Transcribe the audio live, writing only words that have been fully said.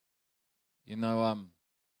You know,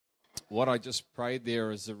 what I just prayed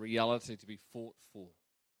there is a reality to be fought for.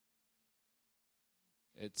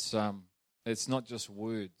 It's not just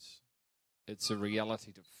words. It's a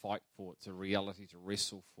reality to fight for. It's a reality to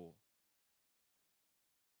wrestle for.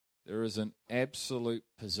 There is an absolute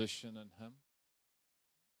position in Him,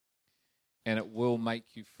 and it will make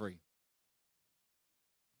you free.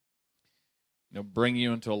 It'll bring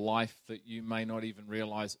you into a life that you may not even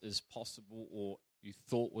realize is possible or you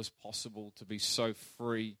thought was possible, to be so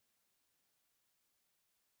free.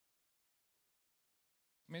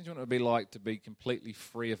 Imagine what it would be like to be completely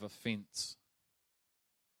free of offense.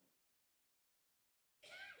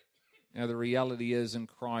 Now, the reality is in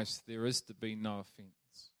Christ, there is to be no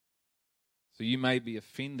offense. So you may be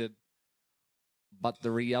offended, but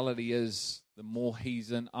the reality is the more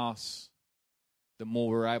He's in us, the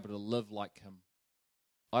more we're able to live like Him.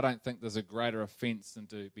 I don't think there's a greater offense than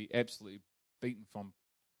to be absolutely beaten from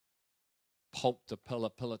pulp to pillar,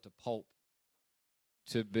 pillar to pulp,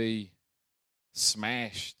 to be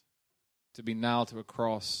smashed, to be nailed to a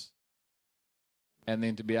cross, and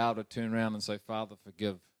then to be able to turn around and say, Father,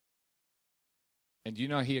 forgive. And you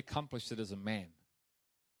know, He accomplished it as a man.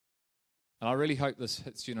 And I really hope this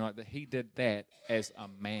hits you tonight, that He did that as a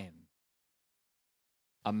man.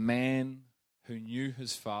 A man who knew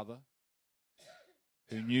his Father,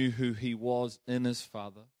 who knew who he was in his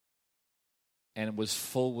Father, and was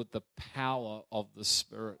full with the power of the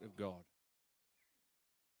Spirit of God.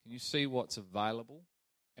 Can you see what's available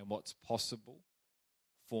and what's possible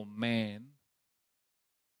for man?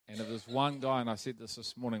 And if there's one guy, and I said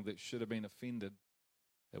this morning, that should have been offended,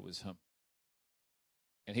 it was him.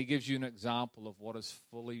 And he gives you an example of what is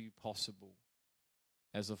fully possible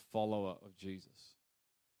as a follower of Jesus.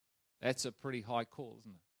 That's a pretty high call,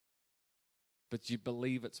 isn't it? But you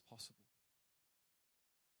believe it's possible.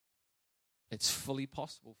 It's fully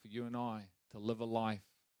possible for you and I to live a life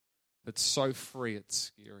that's so free it's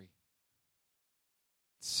scary.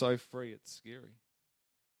 It's so free it's scary.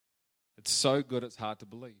 It's so good it's hard to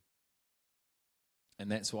believe.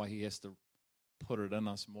 And that's why He has to put it in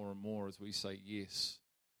us more and more as we say yes.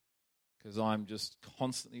 Because I'm just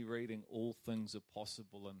constantly reading all things are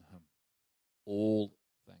possible in Him. All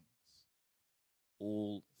things.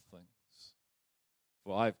 All things.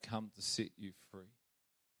 For I have come to set you free.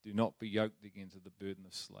 Do not be yoked again to the burden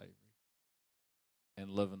of slavery, and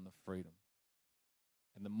live in the freedom.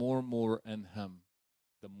 And the more and more we're in Him,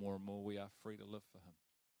 the more and more we are free to live for Him.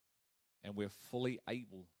 And we're fully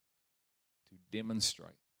able to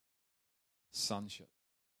demonstrate sonship.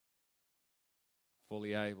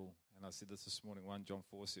 Fully able, and I said this morning, 1 John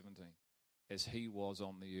 4:17, as He was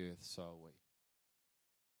on the earth, so are we.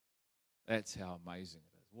 That's how amazing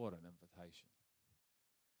it is. What an invitation.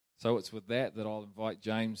 So it's with that I'll invite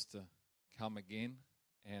James to come again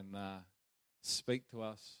and speak to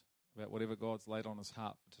us about whatever God's laid on his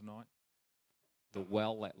heart for tonight. The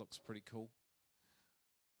well, that looks pretty cool.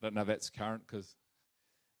 I don't know if that's current because,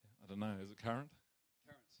 I don't know, is it current?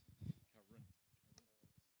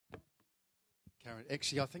 Current.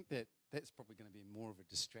 Actually, I think that's probably going to be more of a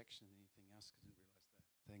distraction than anything else because I didn't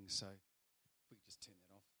realise that thing. So if we could just turn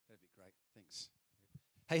that off, that'd be great. Thanks.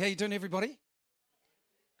 Hey, how you doing, everybody?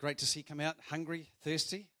 Great to see you come out hungry,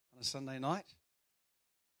 thirsty on a Sunday night,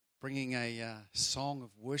 bringing a song of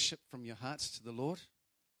worship from your hearts to the Lord.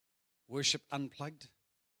 Worship unplugged.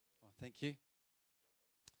 Oh, thank you.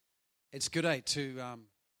 It's good,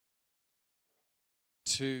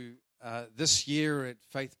 to this year at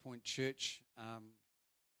Faith Point Church,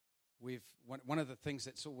 we've one of the things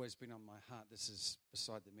that's always been on my heart. This is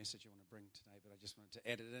beside the message I want to bring today, but I just wanted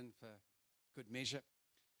to add it in for good measure.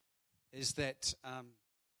 Is that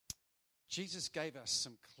Jesus gave us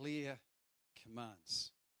some clear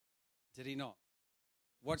commands. Did He not?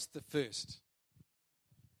 What's the first?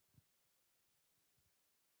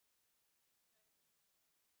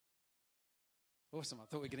 Awesome. I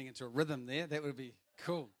thought we were getting into a rhythm there. That would be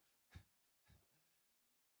cool.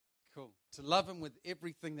 Cool. To love Him with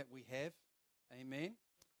everything that we have. Amen.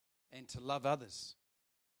 And to love others.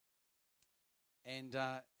 And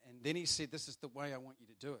then He said, this is the way I want you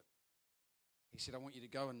to do it. He said, I want you to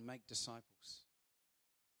go and make disciples.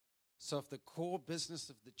 So if the core business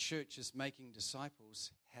of the church is making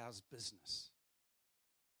disciples, how's business?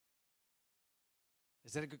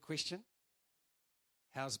 Is that a good question?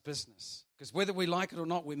 How's business? Because whether we like it or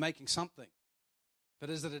not, we're making something. But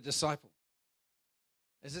is it a disciple?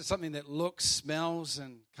 Is it something that looks, smells,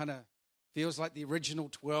 and kind of feels like the original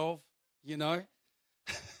 12, you know?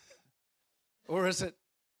 Or is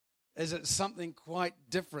it something quite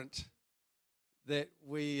different that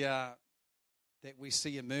we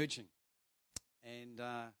see emerging? And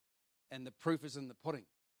and the proof is in the pudding.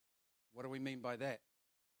 What do we mean by that?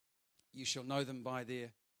 You shall know them by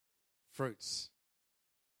their fruits.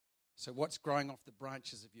 So what's growing off the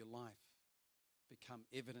branches of your life become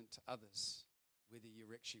evident to others, whether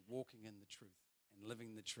you're actually walking in the truth and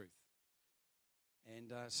living the truth.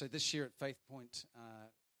 And so this year at Faith Point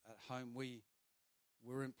at home, we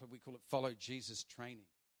call it Follow Jesus Training.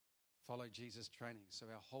 Follow Jesus Training. So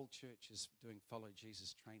our whole church is doing Follow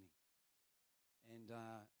Jesus Training.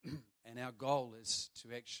 And our goal is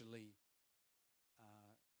to actually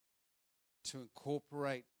to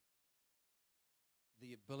incorporate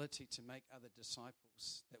the ability to make other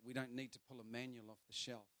disciples, that we don't need to pull a manual off the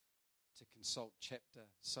shelf to consult chapter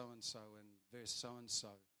so-and-so and verse so-and-so,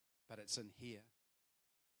 but it's in here.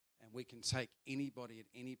 And we can take anybody at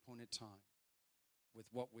any point in time with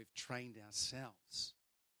what we've trained ourselves,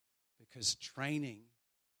 because training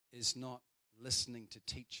is not listening to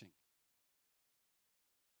teaching.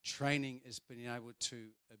 Training is being able to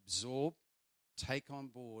absorb, take on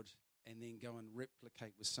board, and then go and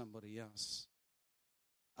replicate with somebody else.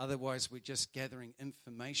 Otherwise, we're just gathering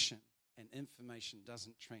information, and information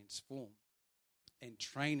doesn't transform. And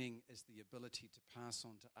training is the ability to pass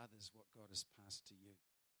on to others what God has passed to you.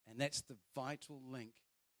 And that's the vital link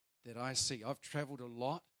that I see. I've traveled a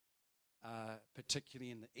lot, particularly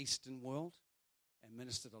in the Eastern world, and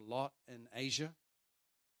ministered a lot in Asia.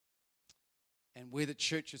 And where the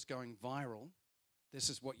church is going viral, this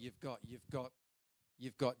is what you've got.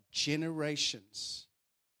 You've got generations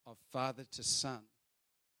of father to son.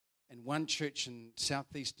 And one church in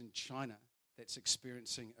southeastern China that's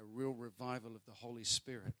experiencing a real revival of the Holy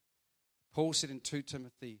Spirit. Paul said in 2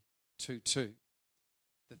 Timothy 2:2,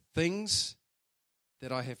 the things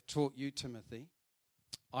that I have taught you, Timothy,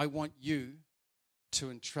 I want you to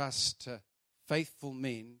entrust to faithful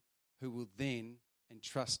men who will then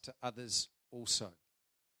entrust to others also.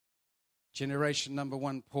 Generation number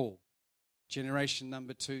 1, Paul. Generation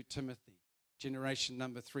number 2, Timothy. Generation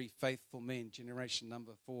number 3, faithful men. Generation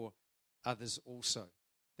number 4, others also.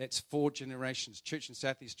 That's 4 generations. Church in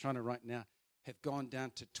Southeast China right now have gone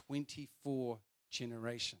down to 24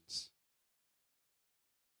 generations.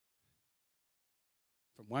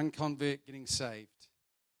 From one convert getting saved,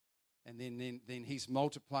 and then he's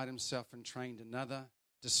multiplied himself and trained another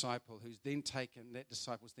disciple, who's then taken, that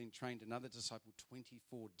disciple's then trained another disciple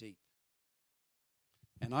 24 deep.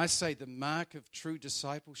 And I say the mark of true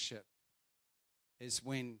discipleship is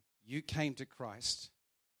when you came to Christ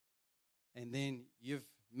and then you've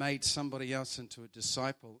made somebody else into a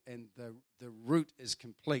disciple, and the route is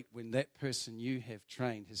complete when that person you have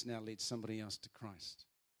trained has now led somebody else to Christ.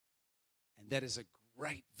 And that is a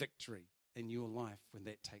great victory in your life when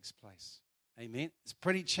that takes place. Amen. It's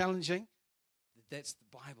pretty challenging. That's the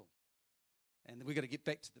Bible. And we've got to get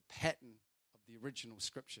back to the pattern of the original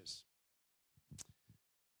scriptures.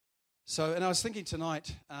 So, and I was thinking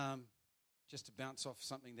tonight, just to bounce off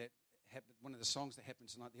something that happened, one of the songs that happened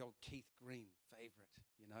tonight, the old Keith Green favorite,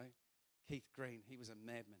 you know. Keith Green, he was a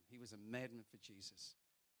madman. He was a madman for Jesus.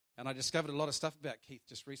 And I discovered a lot of stuff about Keith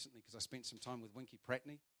just recently because I spent some time with Winky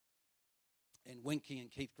Pratney. And Winky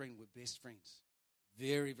and Keith Green were best friends.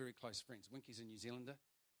 Very, very close friends. Winky's a New Zealander,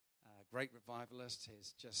 great revivalist,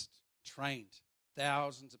 has just trained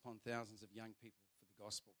thousands upon thousands of young people for the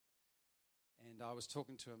gospel. And I was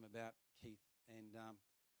talking to him about Keith.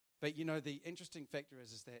 But you know, the interesting factor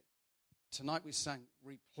is that tonight we sang,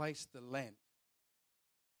 replace the lamp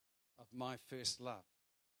of my first love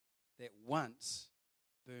that once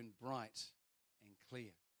burned bright and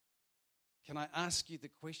clear. Can I ask you the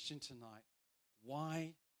question tonight,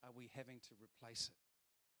 why are we having to replace it?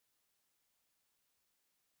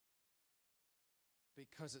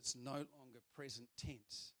 Because it's no longer present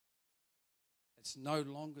tense. It's no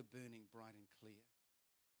longer burning bright and clear.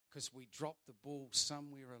 Because we dropped the ball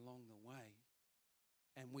somewhere along the way,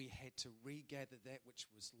 and we had to regather that which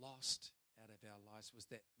was lost out of our lives,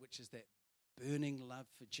 which is that burning love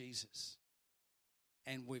for Jesus.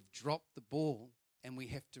 And we've dropped the ball, and we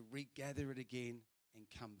have to regather it again and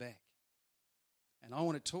come back. And I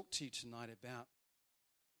want to talk to you tonight about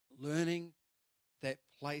learning that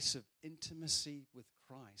place of intimacy with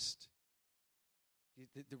Christ.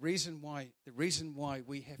 The reason why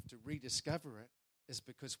we have to rediscover it is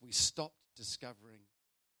because we stopped discovering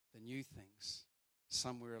the new things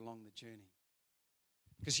somewhere along the journey.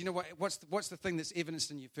 Because you know what? What's the thing that's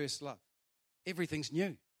evidenced in your first love? Everything's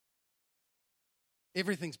new.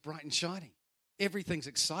 Everything's bright and shiny. Everything's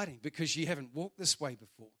exciting because you haven't walked this way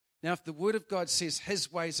before. Now, if the Word of God says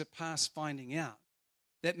His ways are past finding out,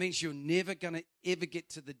 that means you're never going to ever get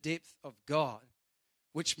to the depth of God,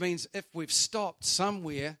 which means if we've stopped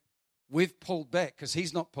somewhere, we've pulled back because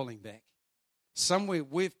he's not pulling back. Somewhere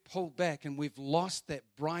we've pulled back and we've lost that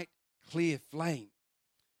bright, clear flame.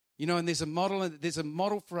 You know, and there's a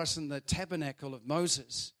model for us in the tabernacle of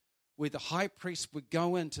Moses, where the high priest would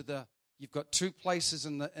go into you've got two places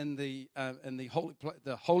in the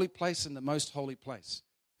holy place and the most holy place.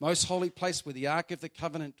 Most holy place where the Ark of the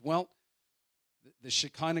Covenant dwelt. The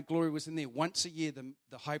Shekinah glory was in there. Once a year,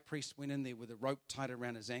 the high priest went in there with a rope tied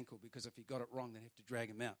around his ankle, because if he got it wrong, they'd have to drag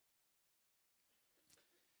him out.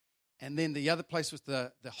 And then the other place was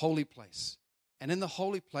the holy place. And in the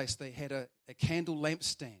holy place, they had a candle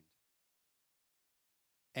lampstand.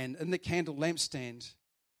 And in the candle lampstand,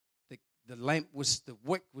 the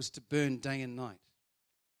wick was to burn day and night.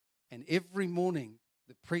 And every morning,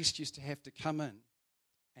 the priest used to have to come in,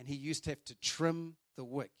 and he used to have to trim the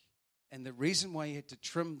wick. And the reason why he had to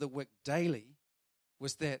trim the wick daily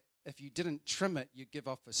was that if you didn't trim it, you'd give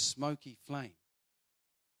off a smoky flame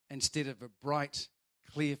instead of a bright,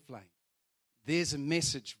 clear flame. There's a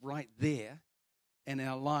message right there in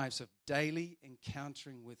our lives of daily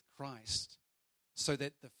encountering with Christ, so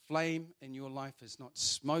that the flame in your life is not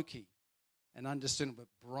smoky and undiscernible,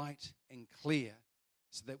 but bright and clear,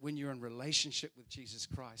 so that when you're in relationship with Jesus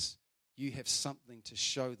Christ, you have something to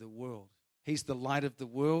show the world. He's the light of the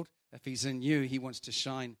world. If he's in you, he wants to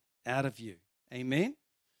shine out of you. Amen?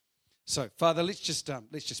 So, Father, let's just pray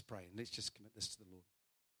and let's just commit this to the Lord.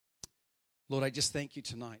 Lord, I just thank you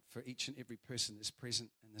tonight for each and every person that's present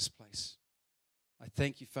in this place. I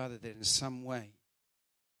thank you, Father, that in some way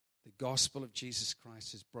the gospel of Jesus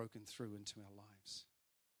Christ has broken through into our lives.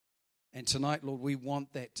 And tonight, Lord, we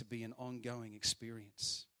want that to be an ongoing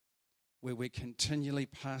experience where we're continually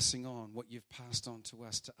passing on what you've passed on to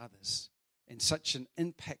us to others in such an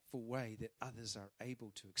impactful way that others are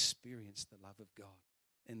able to experience the love of God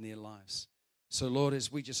in their lives. So, Lord,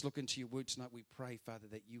 as we just look into your word tonight, we pray, Father,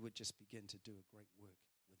 that you would just begin to do a great work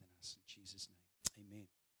within us. In Jesus' name, amen.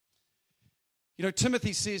 You know,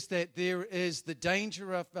 Timothy says that there is the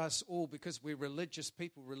danger of us all, because we're religious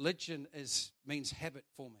people. Religion means habit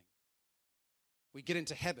forming. We get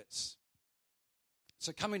into habits.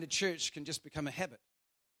 So coming to church can just become a habit.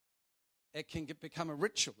 It can become a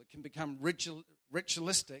ritual. It can become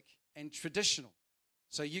ritualistic and traditional.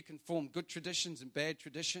 So you can form good traditions and bad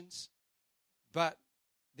traditions. But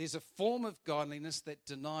there's a form of godliness that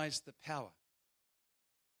denies the power.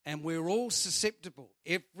 And we're all susceptible.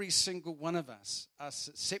 Every single one of us are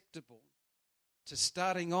susceptible to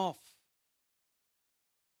starting off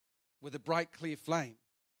with a bright, clear flame,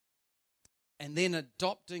 and then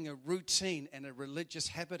adopting a routine and a religious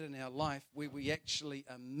habit in our life where we actually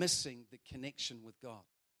are missing the connection with God.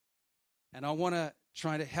 And I want to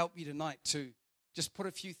try to help you tonight to just put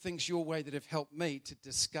a few things your way that have helped me to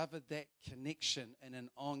discover that connection in an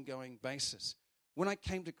ongoing basis. When I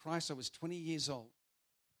came to Christ, I was 20 years old.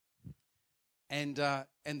 And the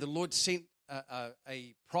Lord sent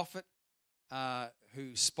a prophet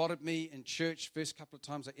who spotted me in church first couple of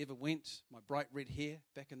times I ever went. My bright red hair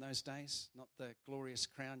back in those days, not the glorious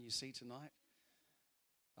crown you see tonight.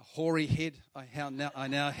 A hoary head I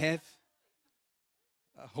now have.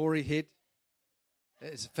 A hoary head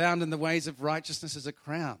is found in the ways of righteousness as a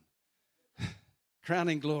crown.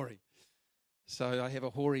 Crowning glory. So I have a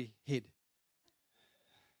hoary head.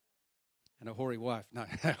 And a hoary wife. No,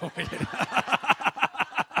 a hoary head.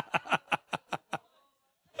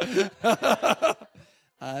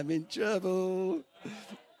 I'm in trouble.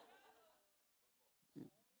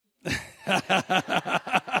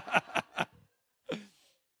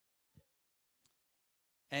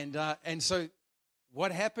 And so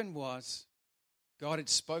what happened was God had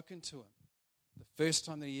spoken to him the first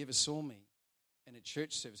time that he ever saw me in a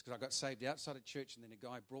church service, because I got saved outside of church, and then a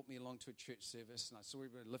guy brought me along to a church service, and I saw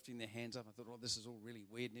everybody lifting their hands up. I thought, oh, this is all really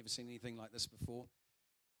weird. Never seen anything like this before.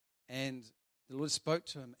 And the Lord spoke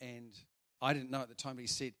to him, and I didn't know at the time, but he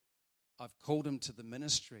said, I've called him to the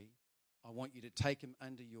ministry. I want you to take him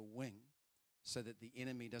under your wing so that the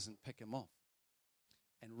enemy doesn't pick him off.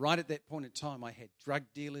 And right at that point in time, I had drug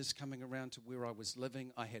dealers coming around to where I was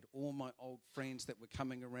living. I had all my old friends that were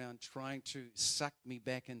coming around trying to suck me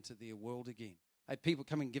back into their world again. I had people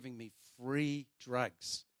coming giving me free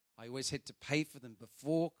drugs. I always had to pay for them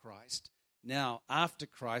before Christ. Now, after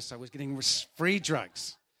Christ, I was getting free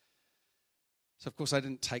drugs. So, of course, I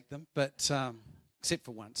didn't take them, but except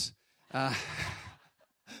for once.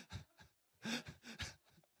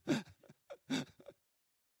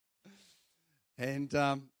 And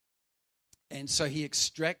so he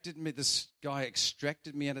extracted me, this guy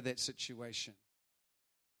extracted me out of that situation.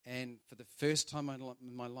 And for the first time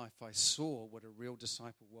in my life, I saw what a real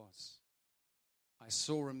disciple was. I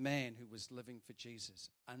saw a man who was living for Jesus,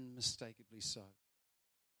 unmistakably so.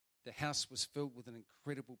 The house was filled with an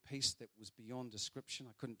incredible peace that was beyond description.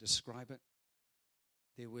 I couldn't describe it.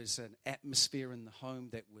 There was an atmosphere in the home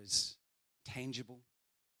that was tangible.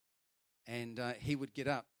 And he would get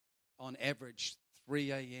up on average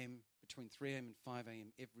 3 a.m., between 3 a.m. and 5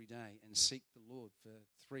 a.m. every day and seek the Lord for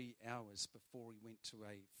 3 hours before he went to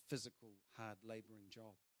a physical, hard laboring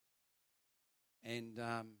job.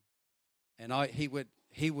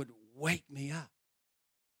 He would wake me up.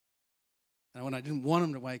 And when I didn't want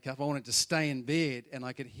him to wake up, I wanted to stay in bed, and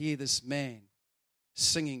I could hear this man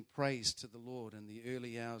singing praise to the Lord in the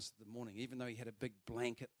early hours of the morning, even though he had a big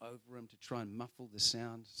blanket over him to try and muffle the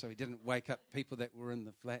sound so he didn't wake up people that were in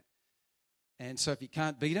the flat. And so if you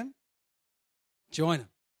can't beat him, join him.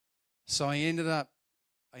 So I ended up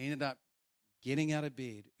getting out of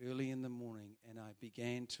bed early in the morning, and I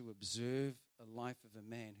began to observe a life of a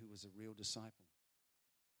man who was a real disciple.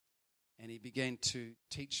 And he began to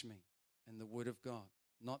teach me in the Word of God,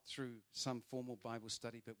 not through some formal Bible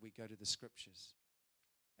study, but we go to the Scriptures.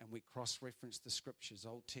 And we cross-reference the Scriptures,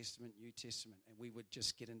 Old Testament, New Testament, and we would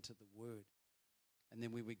just get into the Word. And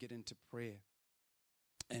then we would get into prayer.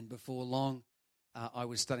 And before long, I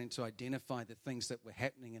was starting to identify the things that were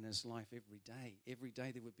happening in his life every day. Every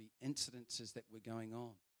day there would be incidences that were going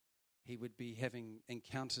on. He would be having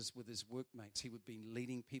encounters with his workmates. He would be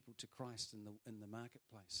leading people to Christ in the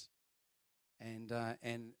marketplace. And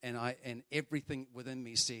everything within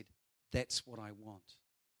me said, that's what I want.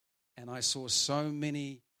 And I saw so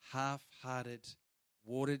many half-hearted,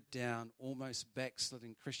 watered-down, almost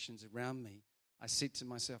backslidden Christians around me. I said to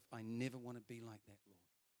myself, I never want to be like that, Lord.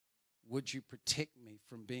 Would you protect me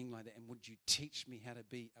from being like that? And would you teach me how to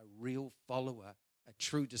be a real follower, a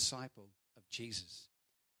true disciple of Jesus?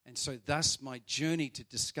 And so thus my journey to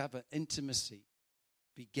discover intimacy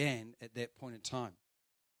began at that point in time.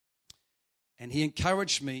 And he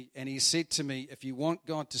encouraged me, and he said to me, if you want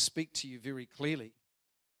God to speak to you very clearly,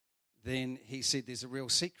 then he said, there's a real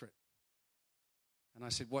secret. And I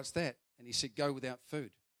said, what's that? And he said, go without food.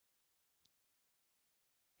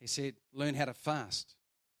 He said, learn how to fast.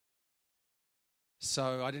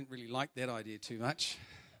 So I didn't really like that idea too much.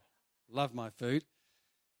 Love my food.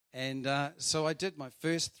 And so I did my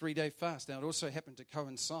first 3-day fast. Now, it also happened to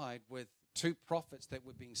coincide with 2 prophets that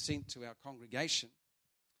were being sent to our congregation.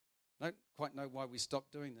 I don't quite know why we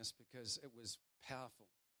stopped doing this, because it was powerful.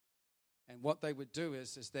 And what they would do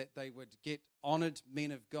is that they would get honored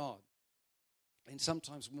men of God, and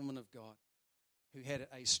sometimes women of God, who had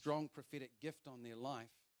a strong prophetic gift on their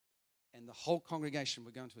life, and the whole congregation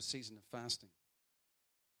would go into a season of fasting.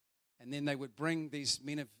 And then they would bring these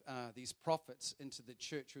men of these prophets into the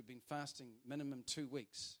church who had been fasting minimum 2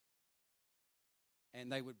 weeks.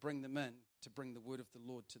 And they would bring them in to bring the word of the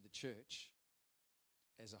Lord to the church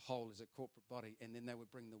as a whole, as a corporate body. And then they would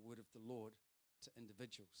bring the word of the Lord to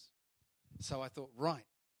individuals. So I thought, right,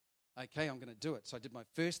 okay, I'm going to do it. So I did my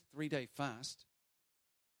first 3-day fast.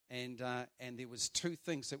 And there was 2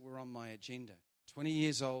 things that were on my agenda. 20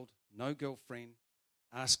 years old, no girlfriend,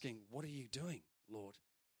 asking, what are you doing, Lord?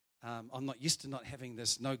 I'm not used to not having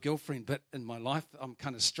this no girlfriend bit in my life. I'm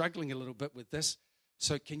kind of struggling a little bit with this.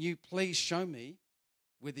 So can you please show me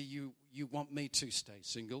whether you want me to stay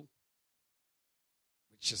single?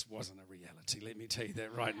 Which just wasn't a reality, let me tell you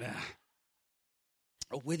that right now.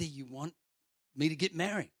 Or whether you want me to get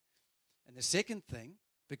married. And the second thing,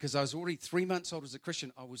 because I was already 3 months old as a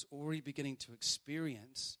Christian, I was already beginning to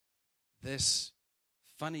experience this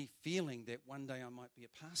funny feeling that one day I might be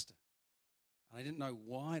a pastor. I didn't know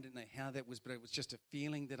why, I didn't know how that was, but it was just a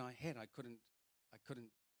feeling that I had. I couldn't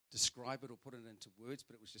describe it or put it into words,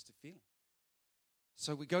 but it was just a feeling.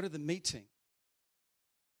 So we go to the meeting.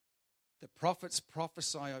 The prophets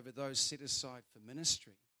prophesy over those set aside for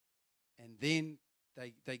ministry, and then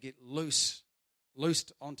they get loosed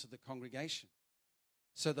onto the congregation.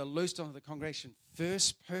 So they're loosed onto the congregation.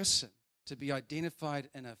 First person to be identified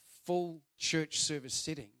in a full church service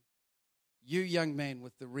setting, you young man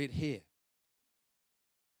with the red hair.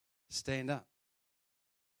 Stand up.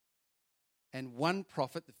 And one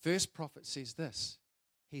prophet, the first prophet, says this.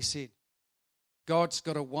 He said, God's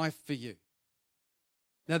got a wife for you.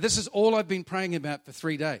 Now, this is all I've been praying about for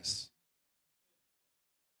 3 days.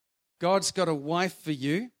 God's got a wife for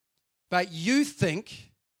you, but you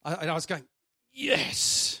think, I was going,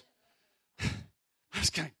 yes. I was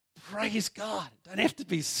going, praise God. Don't have to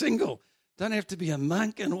be single. Don't have to be a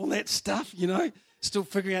monk and all that stuff, still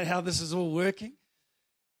figuring out how this is all working.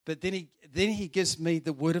 But then he gives me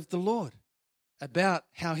the word of the Lord about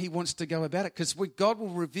how he wants to go about it. Because God will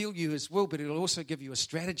reveal you his will, but he'll also give you a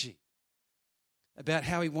strategy about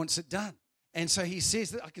how he wants it done. And so he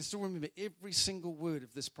says that I can still remember every single word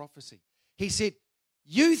of this prophecy. He said,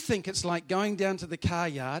 you think it's like going down to the car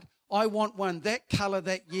yard. I want one that color,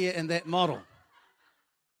 that year, and that model.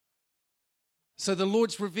 So the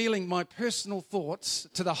Lord's revealing my personal thoughts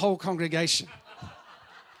to the whole congregation.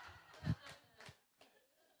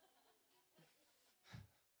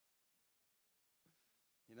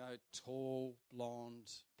 You know, tall, blonde,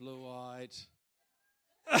 blue-eyed.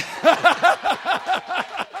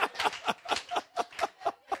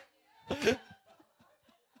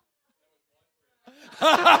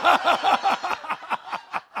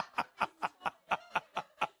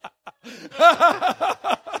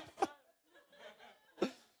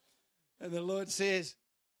 And the Lord says,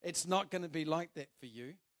 it's not going to be like that for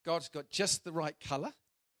you. God's got just the right color,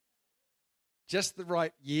 just the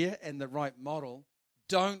right year and the right model.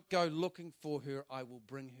 Don't go looking for her. I will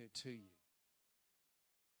bring her to you.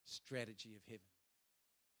 Strategy of heaven.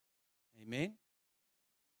 Amen?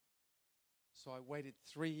 So I waited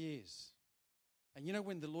 3 years. And you know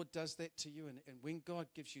when the Lord does that to you, and when God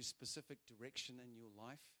gives you specific direction in your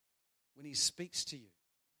life, when he speaks to you,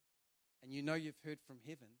 and you know you've heard from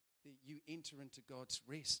heaven, that you enter into God's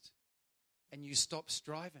rest, and you stop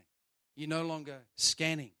striving. You're no longer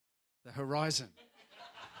scanning the horizon.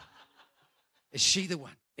 Is she the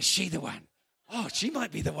one? Is she the one? Oh, she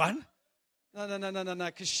might be the one. No,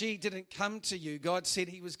 because she didn't come to you. God said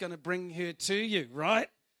he was going to bring her to you, right?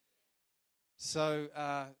 So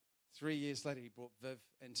 3 years later, he brought Viv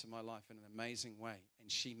into my life in an amazing way,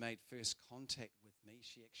 and she made first contact with me.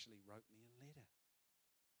 She actually wrote me a letter.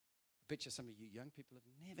 I bet you some of you young people have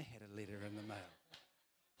never had a letter in the mail.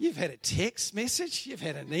 You've had a text message, you've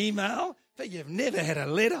had an email, but you've never had a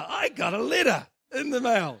letter. I got a letter in the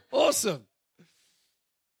mail. Awesome.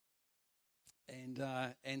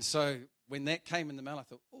 And so when that came in the mail, I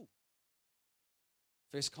thought, oh,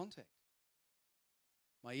 first contact.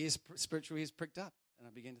 My ears, spiritual ears pricked up, and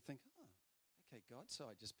I began to think, oh, okay, God. So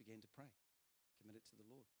I just began to pray, commit it to the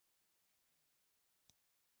Lord.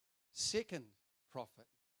 Second prophet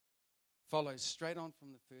follows straight on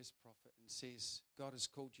from the first prophet and says, God has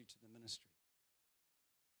called you to the ministry.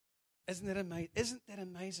 Isn't that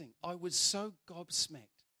amazing? I was so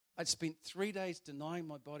gobsmacked. I'd spent 3 days denying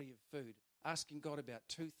my body of food, asking God about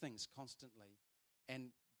two things constantly,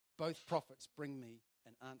 and both prophets bring me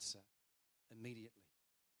an answer immediately.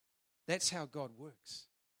 That's how God works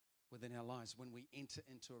within our lives. When we enter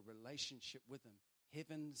into a relationship with him,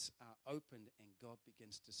 heavens are opened and God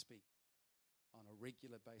begins to speak on a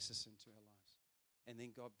regular basis into our lives. And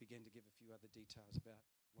then God began to give a few other details about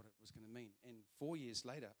what it was going to mean. And 4 years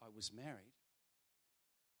later, I was married,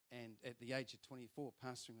 and at the age of 24,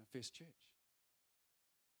 pastoring my first church.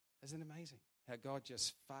 Isn't it amazing how God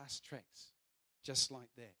just fast tracks just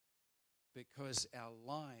like that? Because our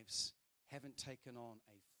lives haven't taken on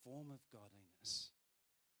a form of godliness,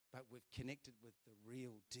 but we've connected with the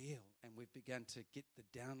real deal, and we've begun to get the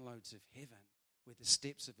downloads of heaven, where the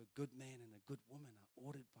steps of a good man and a good woman are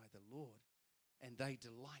ordered by the Lord, and they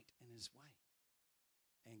delight in his way.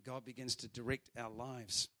 And God begins to direct our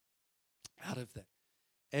lives out of that.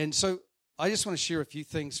 And so I just want to share a few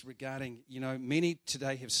things regarding, many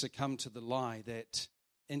today have succumbed to the lie that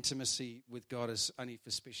intimacy with God is only for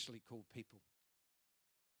specially called people.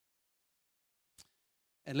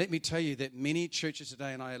 And let me tell you that many churches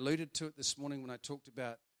today, and I alluded to it this morning when I talked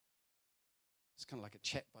about, it's kind of like a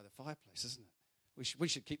chat by the fireplace, isn't it? We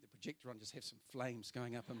should keep the projector on, just have some flames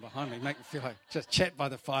going up and behind me, make me feel like just chat by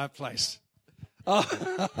the fireplace. Oh.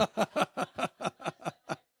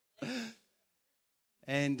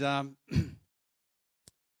 And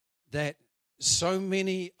that so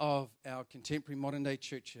many of our contemporary modern day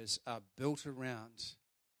churches are built around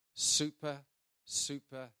super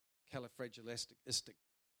califragilistic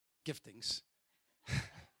giftings,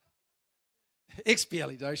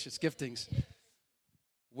 expialidocious giftings,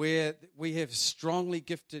 where we have strongly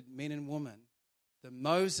gifted men and women, the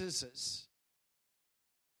Moseses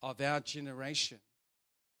of our generation.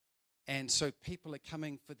 And so people are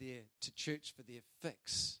coming to church for their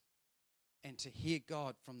fix and to hear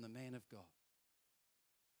God from the man of God.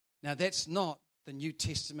 Now, that's not the New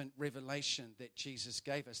Testament revelation that Jesus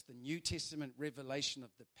gave us. The New Testament revelation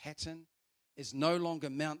of the pattern is no longer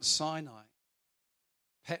Mount Sinai,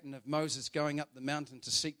 pattern of Moses going up the mountain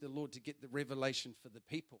to seek the Lord to get the revelation for the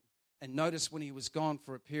people. And notice when he was gone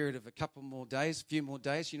for a period of a few more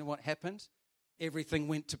days, you know what happened? Everything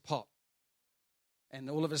went to pot. And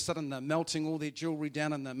all of a sudden they're melting all their jewelry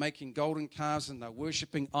down, and they're making golden calves, and they're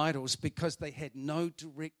worshiping idols because they had no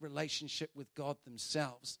direct relationship with God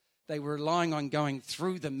themselves. They were relying on going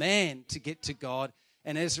through the man to get to God.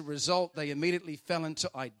 And as a result, they immediately fell into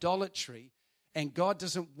idolatry. And God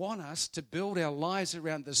doesn't want us to build our lives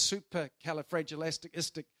around the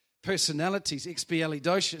supercalifragilistic personalities,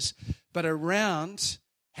 expialidocious, but around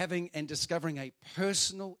having and discovering a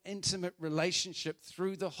personal, intimate relationship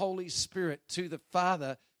through the Holy Spirit to the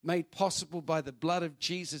Father, made possible by the blood of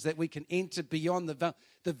Jesus, that we can enter beyond the veil.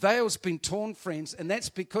 The veil's been torn, friends, and that's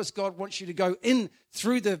because God wants you to go in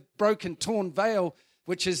through the broken, torn veil,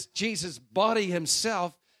 which is Jesus' body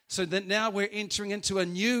himself, so that now we're entering into a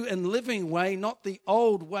new and living way, not the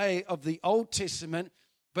old way of the Old Testament,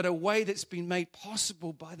 but a way that's been made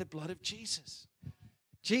possible by the blood of Jesus.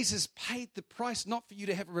 Jesus paid the price not for you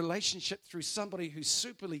to have a relationship through somebody who's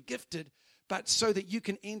superly gifted, but so that you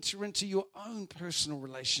can enter into your own personal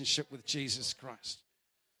relationship with Jesus Christ.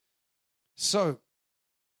 So,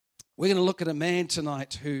 we're going to look at a man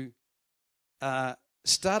tonight who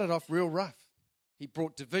started off real rough. He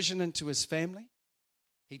brought division into his family.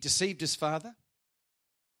 He deceived his father.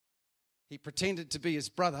 He pretended to be his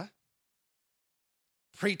brother.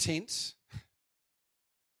 Pretense.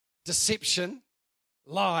 Deception.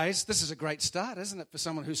 Lies. This is a great start, isn't it, for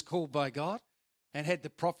someone who's called by God and had the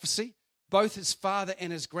prophecy. Both his father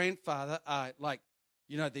and his grandfather are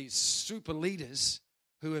these super leaders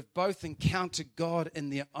who have both encountered God in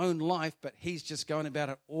their own life, but he's just going about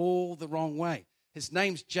it all the wrong way. His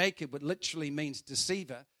name's Jacob, which literally means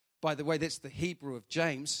deceiver. By the way, that's the Hebrew of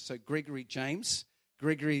James, so Gregory James,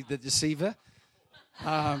 Gregory the deceiver.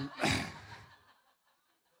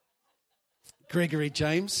 Gregory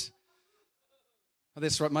James. Oh,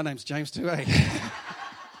 that's right, my name's James too, eh?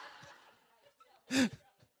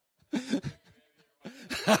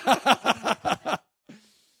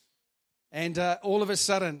 And all of a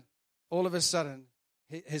sudden,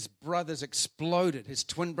 his brothers exploded. His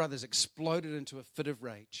twin brothers exploded into a fit of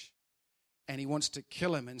rage. And he wants to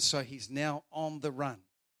kill him. And so he's now on the run.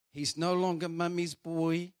 He's no longer mummy's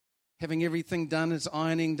boy, having everything done, his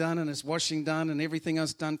ironing done and his washing done and everything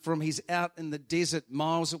else done for him. He's out in the desert,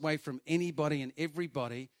 miles away from anybody and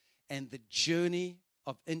everybody. And the journey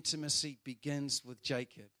of intimacy begins with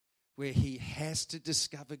Jacob, where he has to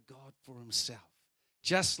discover God for himself.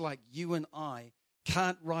 Just like you and I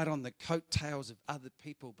can't ride on the coattails of other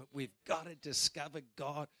people, but we've got to discover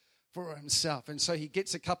God for himself. And so he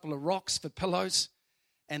gets a couple of rocks for pillows,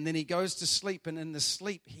 and then he goes to sleep, and in the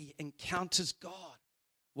sleep he encounters God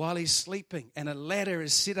while he's sleeping, and a ladder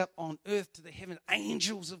is set up on earth to the heaven.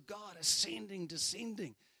 Angels of God ascending,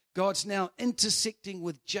 descending. God's now intersecting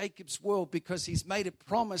with Jacob's world because he's made a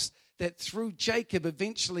promise that through Jacob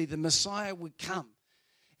eventually the Messiah would come.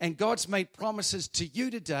 And God's made promises to you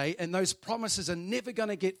today, and those promises are never going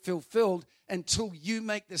to get fulfilled until you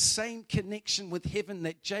make the same connection with heaven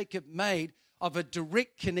that Jacob made, of a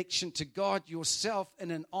direct connection to God yourself in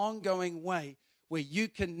an ongoing way, where you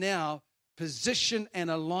can now position and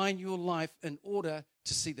align your life in order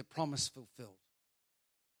to see the promise fulfilled.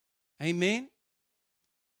 Amen?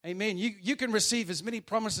 Amen. You can receive as many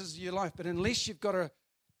promises in your life, but unless you've got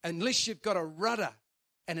a rudder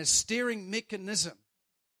and a steering mechanism,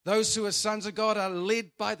 those who are sons of God are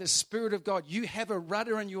led by the Spirit of God. You have a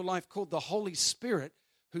rudder in your life called the Holy Spirit,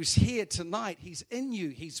 who's here tonight. He's in you.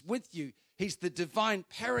 He's with you. He's the divine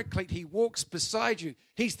paraclete. He walks beside you.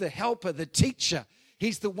 He's the helper, the teacher.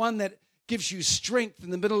 He's the one that gives you strength in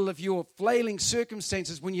the middle of your flailing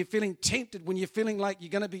circumstances, when you're feeling tempted, when you're feeling like you're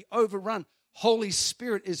going to be overrun. Holy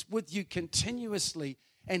Spirit is with you continuously,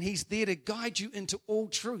 and he's there to guide you into all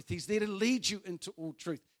truth. He's there to lead you into all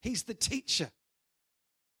truth. He's the teacher.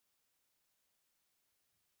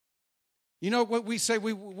 You know what we say?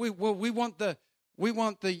 We want the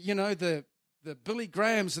Billy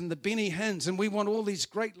Grahams and the Benny Hinns, and we want all these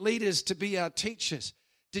great leaders to be our teachers.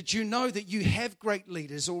 Did you know that you have great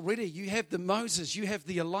leaders already? You have the Moses, you have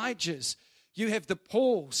the Elijahs, you have the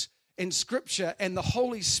Pauls in Scripture, and the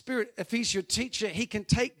Holy Spirit, if he's your teacher, he can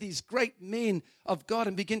take these great men of God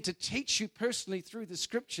and begin to teach you personally through the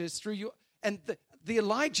Scriptures, the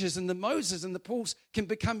Elijahs and the Moses and the Pauls can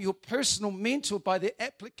become your personal mentor by the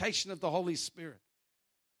application of the Holy Spirit.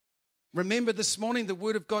 Remember this morning, the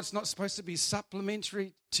Word of God's not supposed to be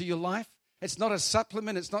supplementary to your life. It's not a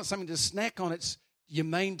supplement. It's not something to snack on. It's your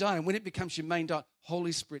main diet. And when it becomes your main diet,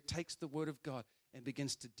 Holy Spirit takes the Word of God and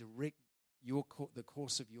begins to direct the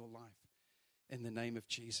course of your life in the name of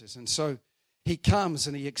Jesus. And so he comes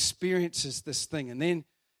and he experiences this thing. And then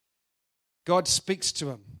God speaks to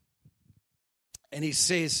him. And he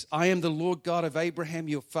says, I am the Lord God of Abraham,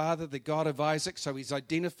 your father, the God of Isaac. So he's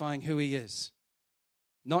identifying who he is.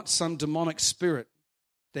 Not some demonic spirit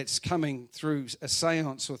that's coming through a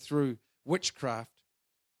seance or through witchcraft,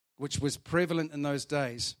 which was prevalent in those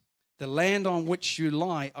days. The land on which you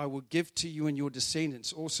lie I will give to you and your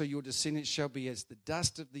descendants. Also your descendants shall be as the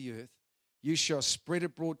dust of the earth. You shall spread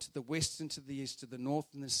abroad to the west and to the east, to the north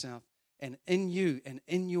and the south. And in you and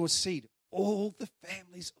in your seed all the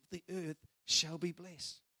families of the earth shall be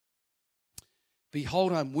blessed.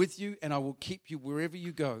 Behold, I'm with you, and I will keep you wherever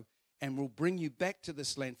you go, and will bring you back to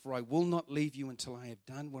this land, for I will not leave you until I have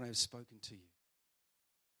done what I have spoken to you.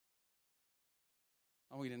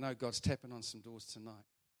 I want you to know God's tapping on some doors tonight.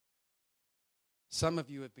 Some of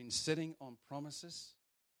you have been sitting on promises.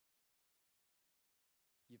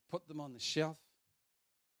 You've put them on the shelf.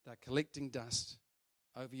 They're collecting dust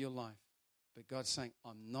over your life. But God's saying,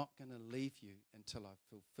 I'm not going to leave you until I've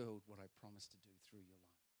fulfilled what I promised to do through your life.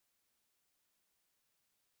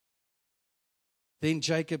 Then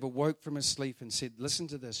Jacob awoke from his sleep and said, listen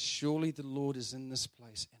to this, surely the Lord is in this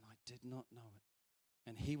place, and I did not know it.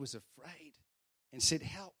 And he was afraid and said,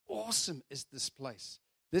 how awesome is this place?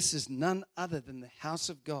 This is none other than the house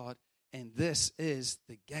of God, and this is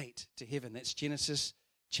the gate to heaven. That's Genesis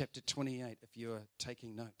chapter 28, if you are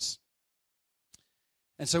taking notes.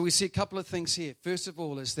 And so we see a couple of things here. First of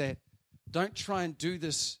all is that don't try and do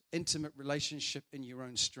this intimate relationship in your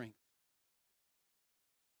own strength.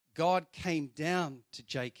 God came down to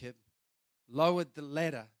Jacob, lowered the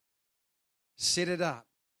ladder, set it up.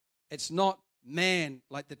 It's not man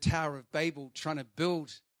like the Tower of Babel trying to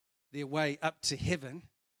build their way up to heaven,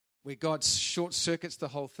 where God short circuits the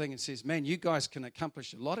whole thing and says, man, you guys can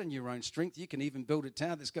accomplish a lot in your own strength. You can even build a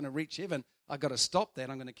tower that's going to reach heaven. I've got to stop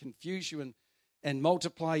that. I'm going to confuse you and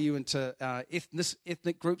multiply you into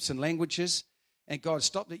ethnic groups and languages. And God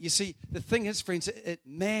stopped it. You see, the thing is, friends,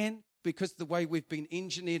 man, because the way we've been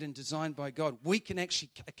engineered and designed by God, we can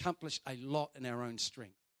actually accomplish a lot in our own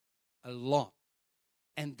strength. A lot.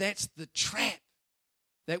 And that's the trap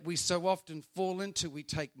that we so often fall into. We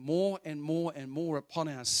take more and more and more upon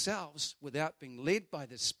ourselves without being led by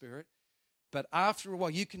the Spirit. But after a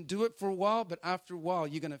while, you can do it for a while, but after a while,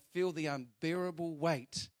 you're going to feel the unbearable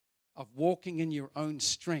weight of walking in your own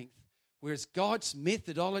strength. Whereas God's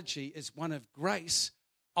methodology is one of grace.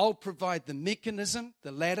 I'll provide the mechanism,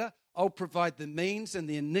 the ladder. I'll provide the means and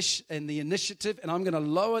the initiative, and I'm going to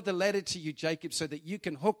lower the ladder to you, Jacob, so that you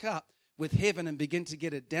can hook up with heaven and begin to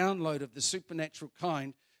get a download of the supernatural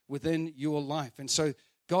kind within your life. And so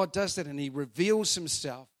God does that, and he reveals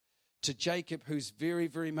himself to Jacob, who's very,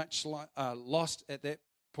 very much lost at that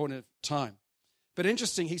point of time. But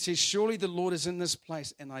interesting, he says, surely the Lord is in this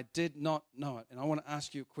place, and I did not know it. And I want to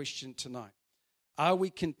ask you a question tonight. Are we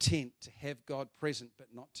content to have God present but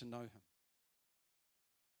not to know him?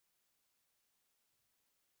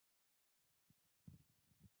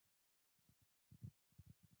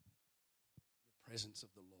 The presence of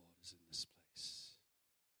the Lord is in this place.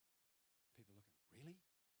 People look at, really?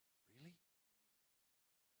 Really?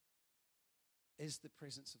 Is the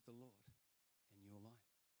presence of the Lord in your life?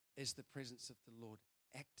 Is the presence of the Lord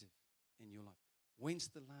active in your life? When's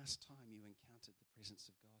the last time you encountered the presence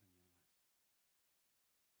of God in your life?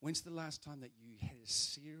 When's the last time that you had a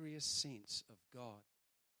serious sense of God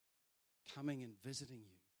coming and visiting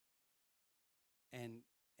you and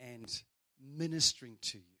ministering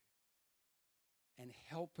to you and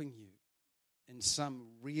helping you in some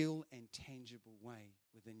real and tangible way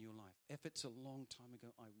within your life? If it's a long time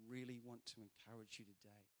ago, I really want to encourage you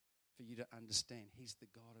today for you to understand he's the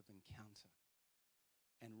God of encounter.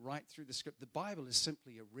 And right through the script, the Bible is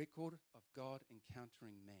simply a record of God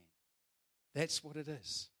encountering man. That's what it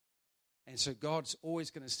is. And so God's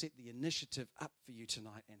always going to set the initiative up for you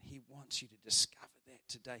tonight, and he wants you to discover that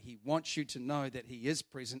today. He wants you to know that he is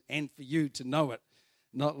present and for you to know it,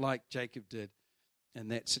 not like Jacob did in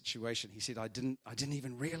that situation. He said, I didn't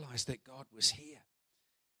even realize that God was here.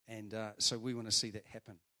 And so we want to see that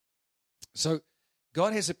happen. So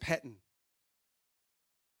God has a pattern.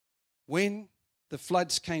 When the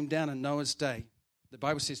floods came down in Noah's day, the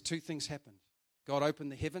Bible says two things happened. God opened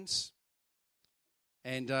the heavens,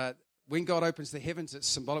 and when God opens the heavens, it's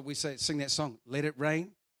symbolic. We sing that song, Let It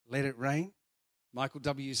Rain, Let It Rain. Michael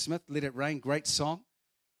W. Smith, Let It Rain, great song.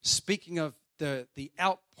 Speaking of the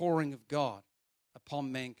outpouring of God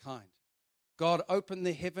upon mankind. God opened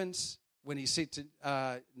the heavens when he said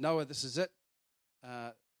to Noah, this is it.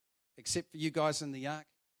 Except for you guys in the ark,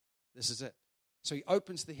 this is it. So he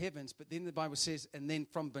opens the heavens, but then the Bible says, and then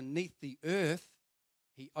from beneath the earth,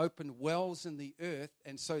 he opened wells in the earth,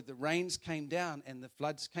 and so the rains came down and the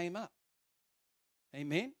floods came up.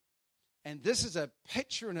 Amen? And this is a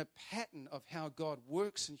picture and a pattern of how God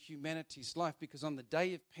works in humanity's life, because on the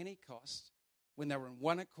day of Pentecost, when they were in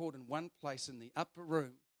one accord in one place in the upper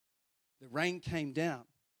room, the rain came down,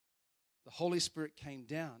 the Holy Spirit came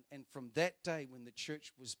down. And from that day when the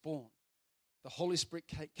church was born, the Holy Spirit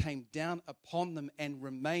came down upon them and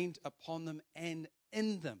remained upon them and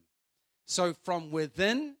in them. So from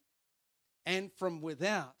within and from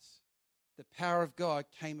without, the power of God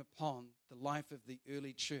came upon the life of the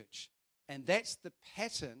early church. And that's the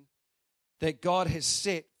pattern that God has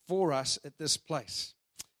set for us at this place.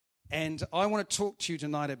 And I want to talk to you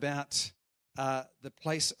tonight about the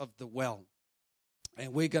place of the well.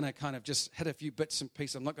 And we're going to kind of just hit a few bits and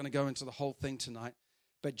pieces. I'm not going to go into the whole thing tonight.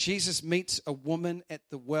 But Jesus meets a woman at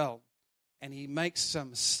the well, and he makes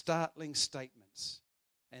some startling statements.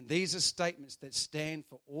 And these are statements that stand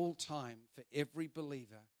for all time, for every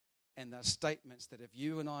believer. And they're statements that if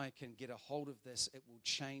you and I can get a hold of this, it will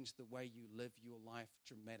change the way you live your life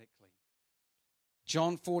dramatically.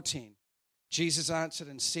 John 4:10, Jesus answered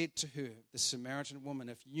and said to her, the Samaritan woman,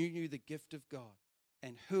 if you knew the gift of God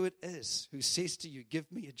and who it is who says to you,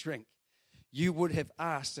 give me a drink, you would have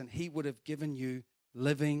asked and he would have given you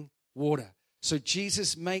living water. So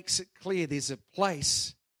Jesus makes it clear there's a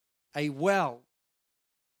place, a well,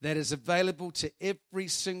 that is available to every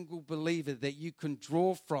single believer that you can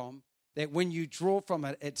draw from, that when you draw from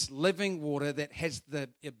it, it's living water that has the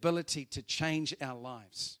ability to change our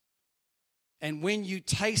lives. And when you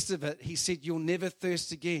taste of it, he said, you'll never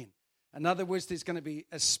thirst again. In other words, there's going to be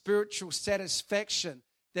a spiritual satisfaction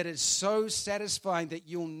that is so satisfying that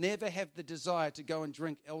you'll never have the desire to go and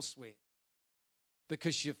drink elsewhere,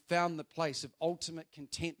 because you've found the place of ultimate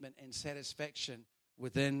contentment and satisfaction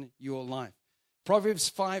within your life. Proverbs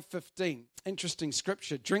 5:15, interesting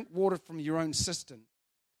scripture. Drink water from your own cistern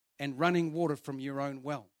and running water from your own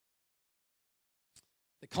well.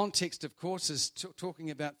 The context, of course, is talking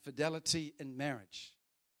about fidelity in marriage.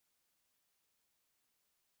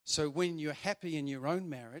 So when you're happy in your own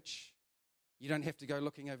marriage, you don't have to go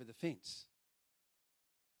looking over the fence.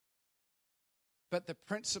 But the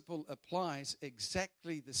principle applies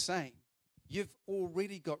exactly the same. You've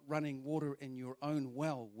already got running water in your own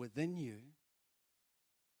well within you.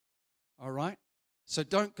 All right? So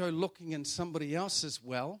don't go looking in somebody else's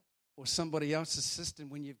well or somebody else's cistern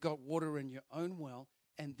when you've got water in your own well.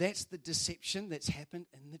 And that's the deception that's happened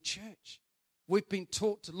in the church. We've been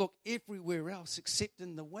taught to look everywhere else except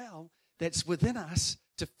in the well that's within us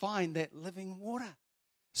to find that living water.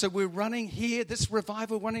 So we're running here, this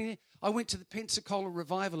revival running here. I went to the Pensacola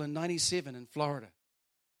revival in 97 in Florida.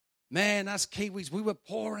 Man, us Kiwis, we were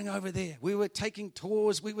pouring over there. We were taking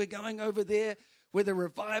tours. We were going over there where the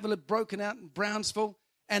revival had broken out in Brownsville.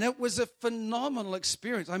 And it was a phenomenal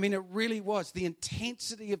experience. I mean, it really was. The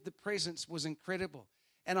intensity of the presence was incredible.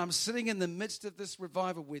 And I'm sitting in the midst of this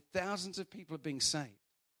revival where thousands of people are being saved.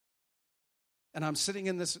 And I'm sitting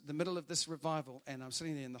in the middle of this revival, and I'm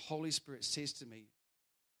sitting there, and the Holy Spirit says to me,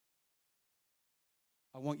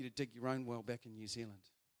 I want you to dig your own well back in New Zealand.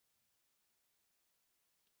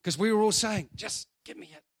 Because we were all saying, just give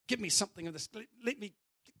me something of this. Let me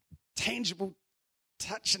tangible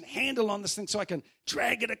touch and handle on this thing so I can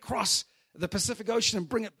drag it across the Pacific Ocean and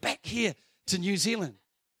bring it back here to New Zealand.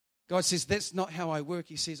 God says, that's not how I work.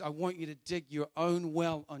 He says, I want you to dig your own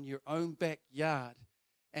well on your own backyard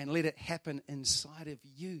and let it happen inside of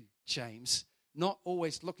you, James, not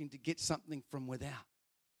always looking to get something from without.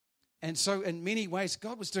 And so in many ways,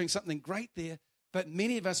 God was doing something great there, but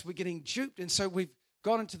many of us were getting duped. And so we've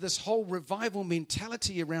got into this whole revival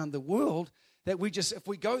mentality around the world that if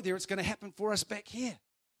we go there, it's going to happen for us back here.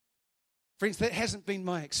 Friends, that hasn't been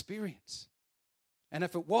my experience. And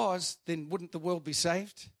if it was, then wouldn't the world be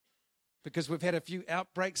saved? Because we've had a few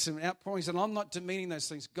outbreaks and outpourings, and I'm not demeaning those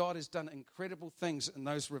things. God has done incredible things in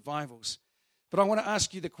those revivals. But I want to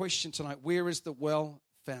ask you the question tonight, where is the well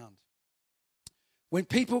found? When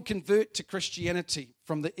people convert to Christianity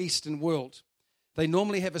from the Eastern world, they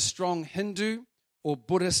normally have a strong Hindu or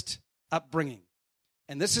Buddhist upbringing.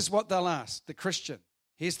 And this is what they'll ask the Christian.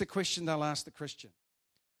 Here's the question they'll ask the Christian.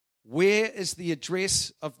 Where is the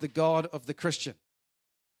address of the God of the Christian?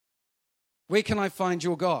 Where can I find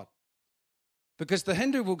your God? Because the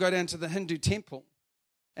Hindu will go down to the Hindu temple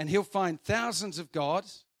and he'll find thousands of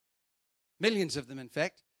gods, millions of them in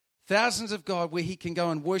fact, thousands of God where he can go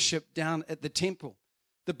and worship down at the temple.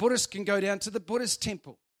 The Buddhists can go down to the Buddhist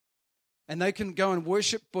temple and they can go and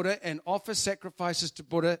worship Buddha and offer sacrifices to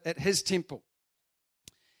Buddha at his temple.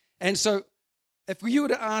 And so if you were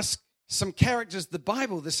to ask some characters of the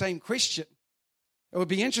Bible the same question, it would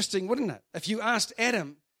be interesting, wouldn't it? If you asked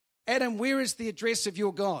Adam, where is the address of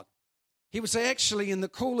your God? He would say, actually, in the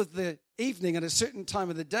cool of the evening at a certain time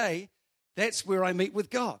of the day, that's where I meet with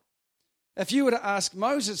God. If you were to ask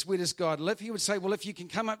Moses, where does God live? He would say, well, if you can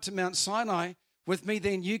come up to Mount Sinai with me,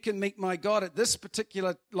 then you can meet my God at this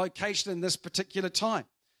particular location in this particular time.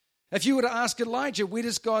 If you were to ask Elijah, where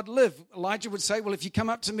does God live? Elijah would say, well, if you come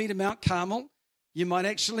up to me to Mount Carmel, you might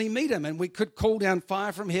actually meet him, and we could call down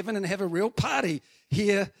fire from heaven and have a real party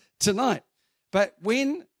here tonight. But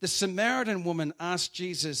when the Samaritan woman asked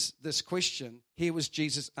Jesus this question, here was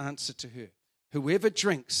Jesus' answer to her. Whoever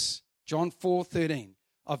drinks, John 4:13,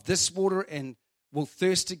 of this water and will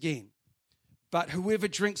thirst again. But whoever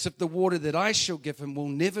drinks of the water that I shall give him will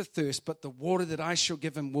never thirst, but the water that I shall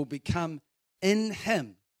give him will become in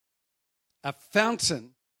him a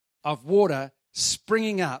fountain of water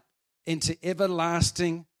springing up into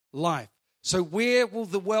everlasting life. So where will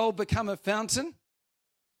the well become a fountain?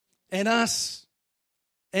 In us.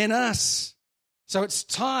 In us. So it's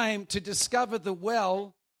time to discover the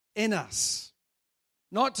well in us.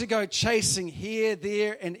 Not to go chasing here,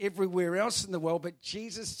 there, and everywhere else in the world, but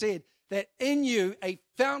Jesus said that in you a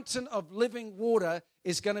fountain of living water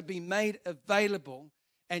is going to be made available,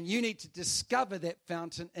 and you need to discover that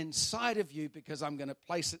fountain inside of you because I'm going to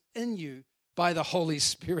place it in you by the Holy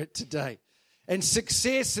Spirit today. And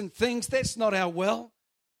success and things, that's not our well.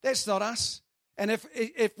 That's not us. And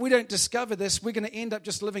if we don't discover this, we're going to end up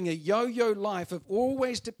just living a yo-yo life of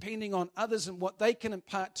always depending on others and what they can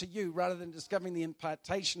impart to you rather than discovering the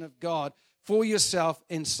impartation of God for yourself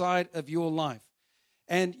inside of your life.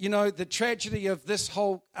 And, you know, the tragedy of this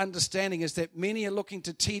whole understanding is that many are looking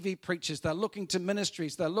to TV preachers, they're looking to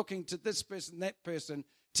ministries, they're looking to this person, that person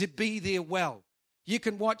to be their well. You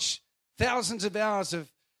can watch thousands of hours of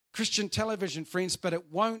Christian television, friends, but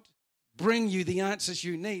it won't bring you the answers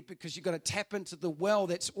you need because you've got to tap into the well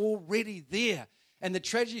that's already there. And the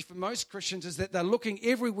tragedy for most Christians is that they're looking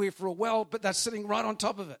everywhere for a well, but they're sitting right on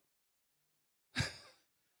top of it.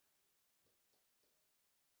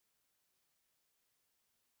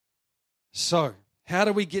 So, how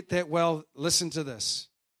do we get that well? Listen to this.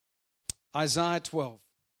 Isaiah 12.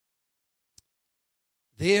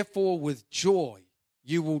 Therefore, with joy,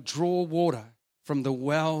 you will draw water from the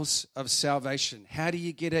wells of salvation. How do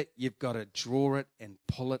you get it? You've got to draw it and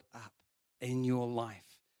pull it up in your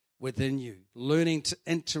life, within you, learning to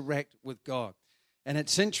interact with God. And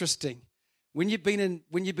it's interesting, when you've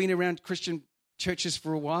been around Christian churches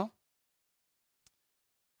for a while,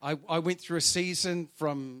 I went through a season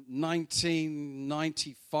from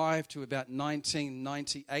 1995 to about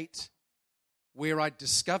 1998 where I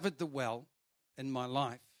discovered the well in my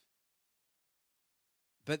life.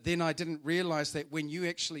 But then I didn't realize that when you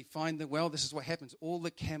actually find the well, this is what happens. All the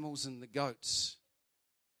camels and the goats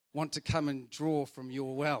want to come and draw from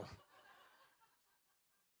your well.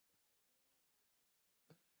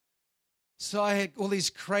 So I had all these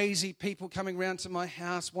crazy people coming around to my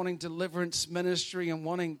house wanting deliverance ministry and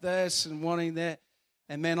wanting this and wanting that.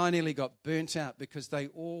 And man, I nearly got burnt out because they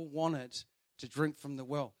all wanted to drink from the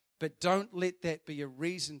well. But don't let that be a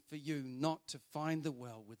reason for you not to find the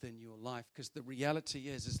well within your life, because the reality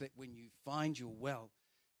is that when you find your well,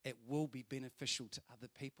 it will be beneficial to other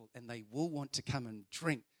people and they will want to come and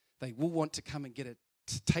drink. They will want to come and get a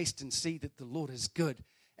taste and see that the Lord is good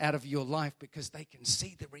out of your life because they can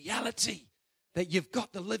see the reality that you've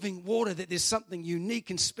got the living water, that there's something unique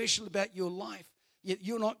and special about your life.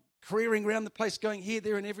 You're not careering around the place going here,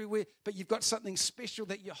 there, and everywhere, but you've got something special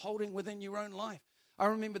that you're holding within your own life. I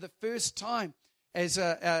remember the first time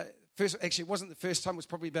actually it wasn't the first time, it was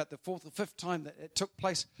probably about the fourth or fifth time that it took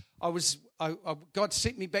place. God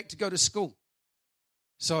sent me back to go to school.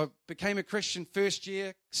 So I became a Christian first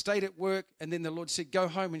year, stayed at work, and then the Lord said, go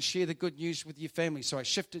home and share the good news with your family. So I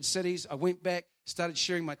shifted cities, I went back, started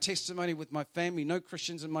sharing my testimony with my family, no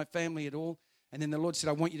Christians in my family at all. And then the Lord said,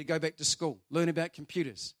 I want you to go back to school, learn about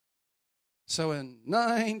computers. So in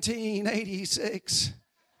 1986,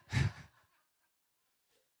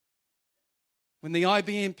 when the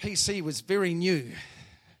IBM PC was very new,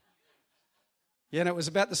 and it was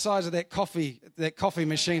about the size of that coffee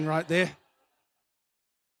machine right there.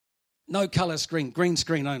 No color screen, green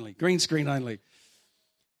screen only.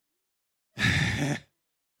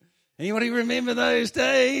 Anybody remember those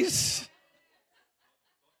days?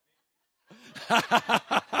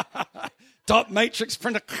 Dot matrix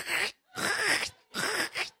printer.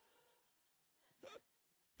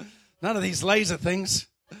 None of these laser things.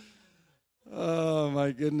 Oh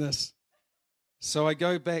my goodness. So I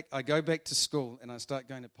go back to school and I start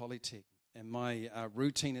going to Polytech. And my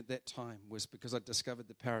routine at that time was, because I discovered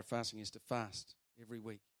the power of fasting, I used to fast every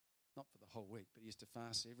week. Not for the whole week, but I used to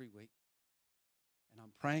fast every week. And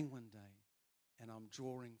I'm praying one day, and I'm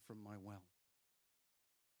drawing from my well.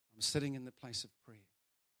 I'm sitting in the place of prayer.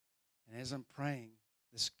 And as I'm praying,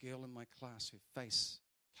 this girl in my class, her face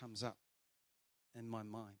comes up in my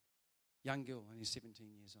mind. young girl, only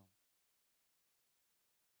 17 years old.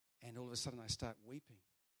 And all of a sudden I start weeping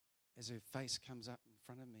as her face comes up in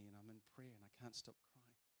front of me, and I'm in prayer and I can't stop crying.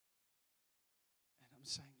 And I'm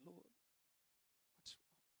saying, Lord, what's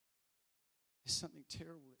wrong? There's something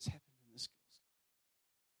terrible that's happened in this girl's life.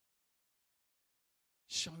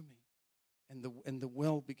 Show me. And the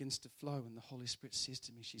well begins to flow, and the Holy Spirit says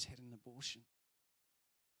to me, she's had an abortion.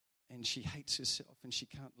 And she hates herself, and she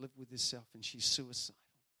can't live with herself, and she's suicidal.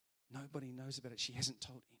 Nobody knows about it. She hasn't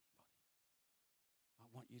told anybody. I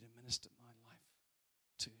want you to minister my life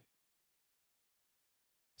to her.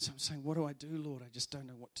 So I'm saying, what do I do, Lord? I just don't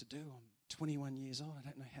know what to do. I'm 21 years old. I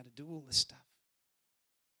don't know how to do all this stuff.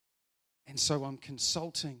 And so I'm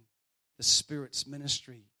consulting the Spirit's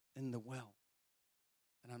ministry in the well.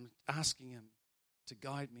 And I'm asking him to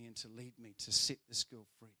guide me and to lead me to set this girl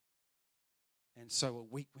free. And so a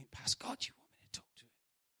week went past. God, you want me to talk to her?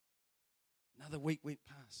 Another week went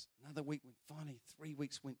past. Another week went. Finally, 3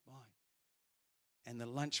 weeks went by. And the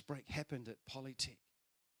lunch break happened at Polytech.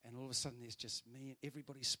 And all of a sudden there's just me, and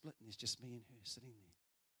everybody's split, and there's just me and her sitting there.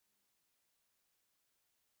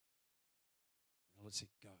 And the Lord said,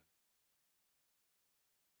 go.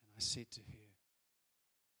 And I said to her,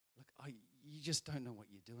 look, you just don't know what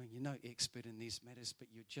you're doing. You're no expert in these matters,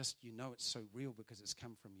 but you know it's so real because it's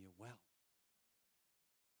come from your well.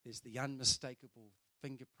 There's the unmistakable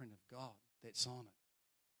fingerprint of God that's on it.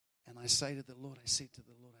 And I say to the Lord, I said,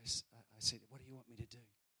 what do you want me to do?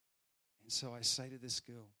 And so I say to this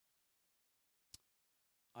girl,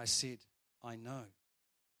 I said, I know.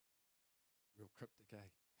 Real cryptic, eh?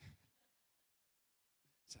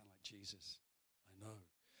 Sound like Jesus. I know.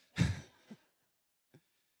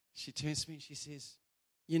 She turns to me and she says,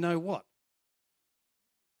 you know what?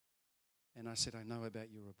 And I said, I know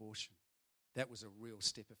about your abortion. That was a real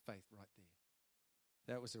step of faith right there.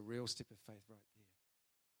 That was a real step of faith right there.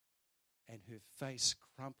 And her face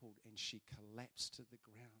crumpled and she collapsed to the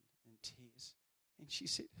ground in tears. And she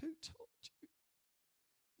said, who told you?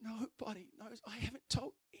 Nobody knows. I haven't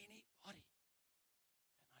told anybody.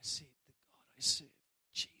 And I said, the God I serve,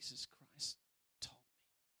 Jesus Christ, told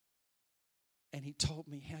me. And he told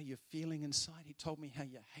me how you're feeling inside. He told me how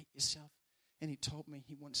you hate yourself. And he told me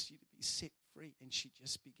he wants you to be set free. And she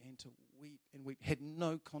just began to weep and weep. Had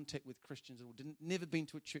no contact with Christians at all. Never been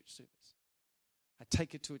to a church service. I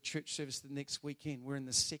take her to a church service the next weekend. We're in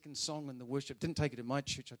the second song in the worship. Didn't take her to my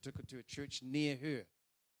church. I took her to a church near her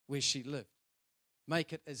where she lived.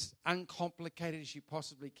 Make it as uncomplicated as you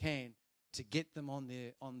possibly can to get them on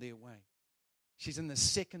their way. She's in the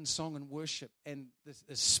second song in worship, and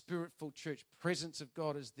the spirit-filled church, presence of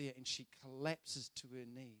God is there, and she collapses to her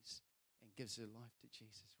knees and gives her life to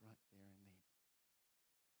Jesus right there and then.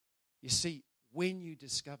 You see, when you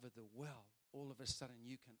discover the well, all of a sudden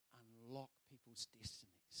you can unlock people's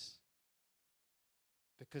destinies.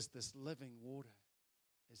 Because this living water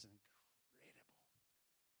is incredible.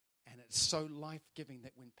 And it's so life-giving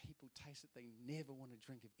that when people taste it, they never want to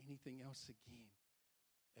drink of anything else again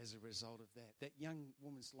as a result of that. That young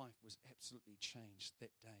woman's life was absolutely changed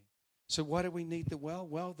that day. So why do we need the well?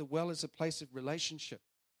 Well, the well is a place of relationship.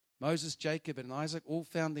 Moses, Jacob, and Isaac all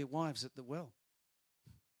found their wives at the well.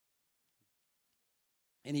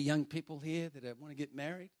 Any young people here that want to get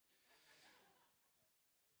married?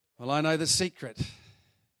 Well, I know the secret.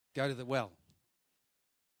 Go to the well.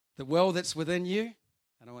 The well that's within you.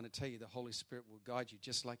 And I want to tell you, the Holy Spirit will guide you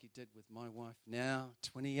just like he did with my wife. Now,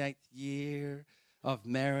 28th year of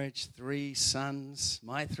marriage, 3 sons,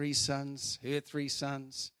 my 3 sons, her 3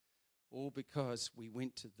 sons, all because we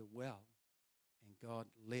went to the well and God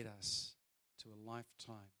led us to a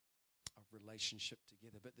lifetime of relationship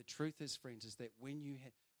together. But the truth is, friends, is that when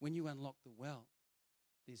you unlock the well,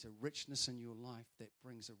 there's a richness in your life that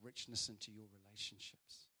brings a richness into your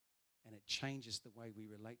relationships. And it changes the way we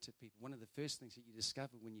relate to people. One of the first things that you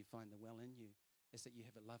discover when you find the well in you is that you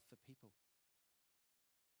have a love for people.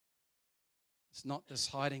 It's not this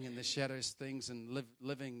hiding in the shadows things and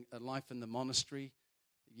living a life in the monastery,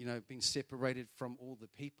 being separated from all the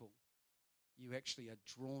people. You actually are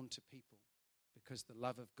drawn to people because the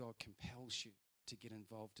love of God compels you to get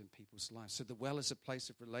involved in people's lives. So the well is a place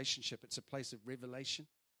of relationship. It's a place of revelation.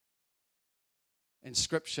 In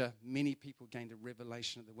Scripture, many people gained a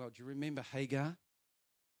revelation at the well. Do you remember Hagar,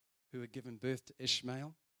 who had given birth to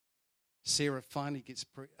Ishmael? Sarah finally gets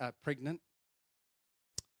pregnant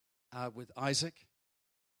with Isaac,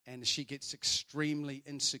 and she gets extremely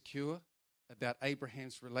insecure about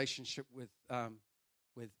Abraham's relationship with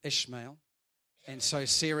Ishmael. And so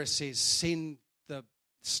Sarah says, send the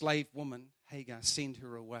slave woman, Hagar, send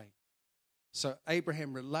her away. So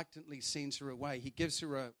Abraham reluctantly sends her away. He gives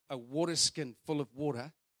her a water skin full of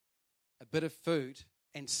water, a bit of food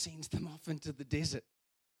and sends them off into the desert.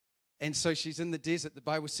 And so she's in the desert. The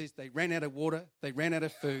Bible says they ran out of water, they ran out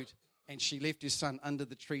of food, and she left her son under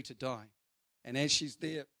the tree to die. And as she's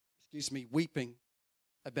there, weeping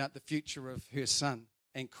about the future of her son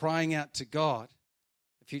and crying out to God,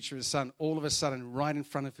 the future of her son, all of a sudden, right in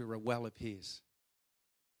front of her, a well appears.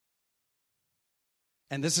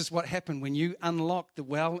 And this is what happened when you unlock the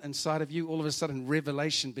well inside of you. All of a sudden,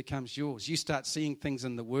 revelation becomes yours. You start seeing things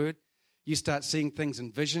in the Word. You start seeing things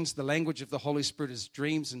in visions. The language of the Holy Spirit is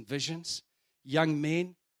dreams and visions. Young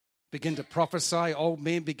men begin to prophesy. Old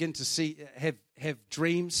men begin to have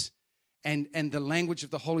dreams. And the language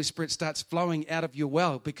of the Holy Spirit starts flowing out of your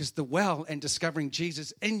well, because the well and discovering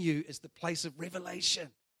Jesus in you is the place of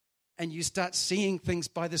revelation. And you start seeing things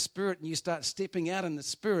by the Spirit, and you start stepping out in the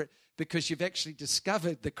Spirit, because you've actually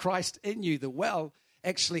discovered the Christ in you. The well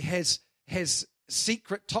actually has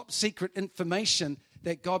top secret information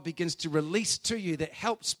that God begins to release to you that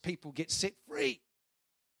helps people get set free.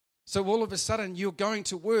 So all of a sudden you're going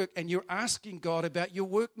to work and you're asking God about your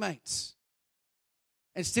workmates.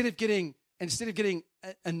 Instead of getting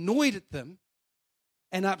annoyed at them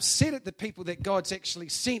and upset at the people that God's actually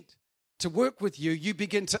sent to work with you, you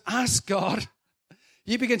begin to ask God.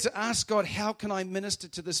 You begin to ask God, how can I minister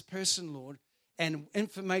to this person, Lord? And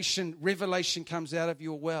revelation comes out of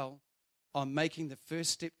your well on making the first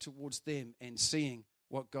step towards them and seeing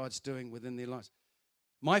what God's doing within their lives.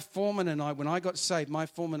 My foreman and I, when I got saved,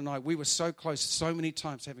 we were so close so many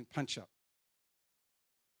times having punch-up.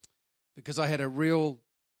 Because I had a real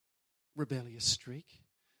rebellious streak.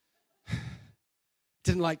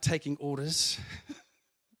 Didn't like taking orders.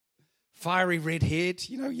 Fiery redhead,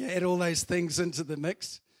 you add all those things into the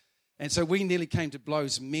mix. And so we nearly came to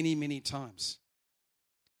blows many, many times.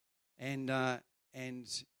 And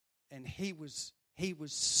he was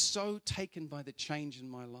so taken by the change in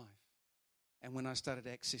my life. And when I started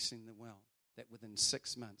accessing the well, that within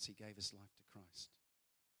 6 months he gave his life to Christ.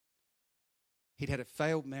 He'd had a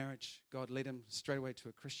failed marriage. God led him straight away to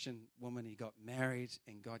a Christian woman. He got married,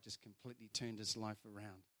 and God just completely turned his life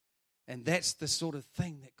around. And that's the sort of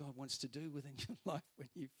thing that God wants to do within your life when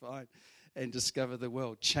you find and discover the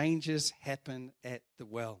well. Changes happen at the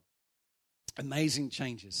well. Amazing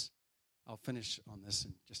changes. I'll finish on this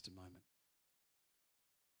in just a moment.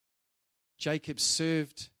 Jacob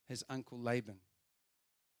served his uncle Laban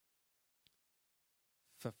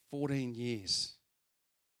for 14 years.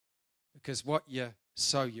 Because what you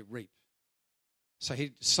sow, you reap. So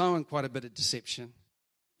he'd sown quite a bit of deception.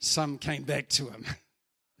 Some came back to him.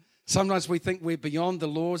 Sometimes we think we're beyond the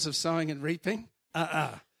laws of sowing and reaping.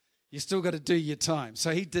 You still got to do your time.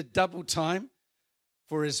 So he did double time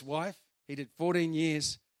for his wife. He did 14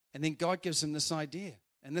 years, and then God gives him this idea.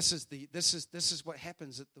 And this is what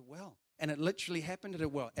happens at the well. And it literally happened at a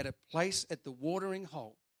well, at a place at the watering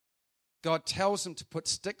hole. God tells him to put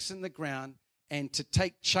sticks in the ground and to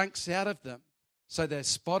take chunks out of them so they're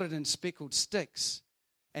spotted and speckled sticks.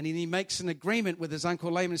 And then he makes an agreement with his uncle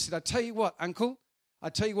Laban and said, I tell you what, uncle,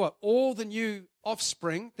 all the new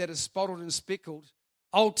offspring that is spotted and speckled,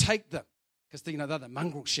 I'll take them. Because, they're the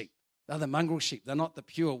mongrel sheep. They're the mongrel sheep. They're not the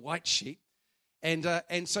pure white sheep. And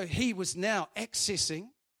so he was now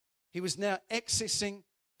accessing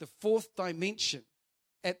the fourth dimension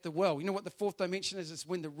at the well. You know what the fourth dimension is? It's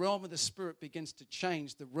when the realm of the Spirit begins to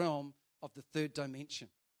change the realm of the third dimension.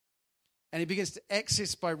 And he begins to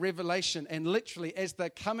access by revelation. And literally, as they're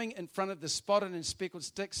coming in front of the spotted and speckled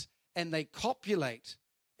sticks, and they copulate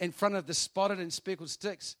in front of the spotted and speckled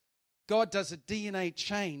sticks, God does a DNA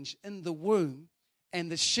change in the womb,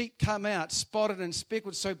 and the sheep come out spotted and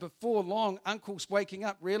speckled. So before long, Uncle's waking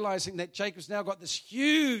up, realizing that Jacob's now got this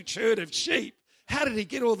huge herd of sheep. How did he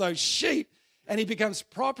get all those sheep? And he becomes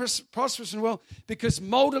prosperous and well, because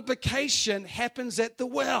multiplication happens at the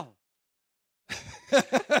well.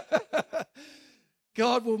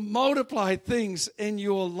 God will multiply things in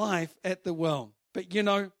your life at the well. But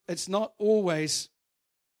it's not always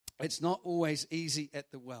easy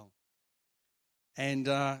at the well. And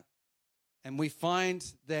we find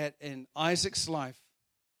that in Isaac's life,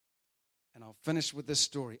 and I'll finish with this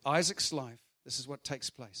story. Isaac's life, this is what takes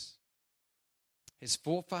place. His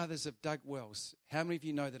forefathers have dug wells. How many of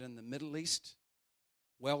you know that in the Middle East,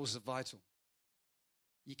 wells are vital?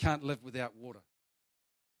 You can't live without water.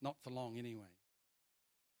 Not for long anyway.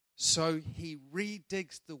 So he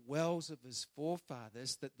redigs the wells of his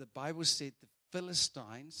forefathers that the Bible said the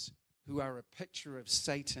Philistines, who are a picture of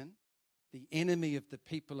Satan, the enemy of the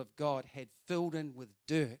people of God, had filled in with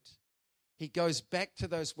dirt. He goes back to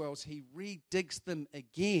those wells. He redigs them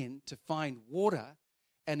again to find water,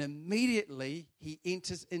 and immediately he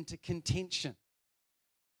enters into contention.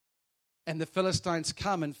 And the Philistines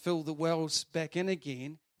come and fill the wells back in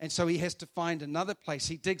again. And so he has to find another place.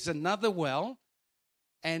 He digs another well,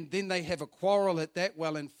 and then they have a quarrel at that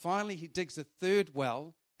well. And finally he digs a third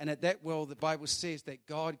well. And at that well, the Bible says that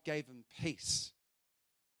God gave him peace.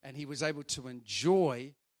 And he was able to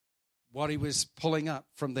enjoy what he was pulling up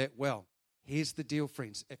from that well. Here's the deal,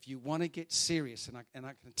 friends. If you want to get serious, and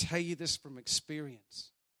I can tell you this from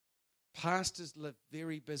experience, pastors live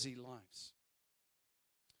very busy lives.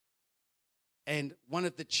 And one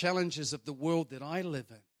of the challenges of the world that I live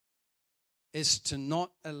in is to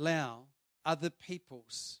not allow other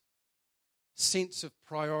people's sense of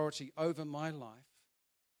priority over my life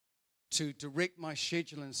to direct my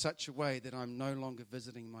schedule in such a way that I'm no longer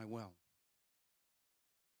visiting my well.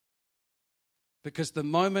 Because the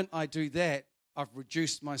moment I do that, I've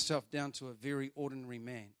reduced myself down to a very ordinary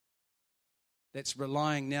man that's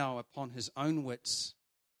relying now upon his own wits,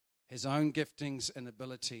 his own giftings and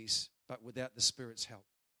abilities, but without the Spirit's help.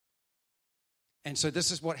 And so this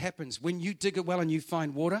is what happens. When you dig a well and you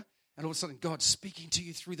find water, and all of a sudden God's speaking to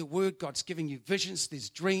you through the Word, God's giving you visions, there's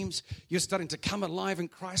dreams, you're starting to come alive in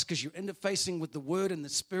Christ because you're interfacing with the Word and the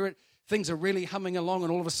Spirit, things are really humming along,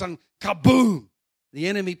 and all of a sudden, kaboom, the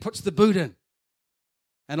enemy puts the boot in.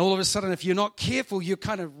 And all of a sudden, if you're not careful, you're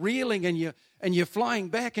kind of reeling and you're flying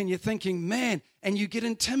back and you're thinking, man, and you get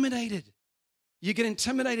intimidated. You get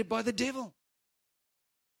intimidated by the devil.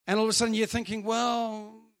 And all of a sudden you're thinking,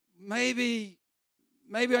 well, maybe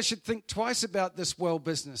I should think twice about this well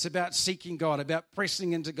business, about seeking God, about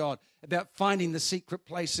pressing into God, about finding the secret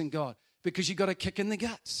place in God, because you got a kick in the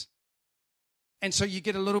guts. And so you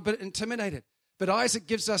get a little bit intimidated. But Isaac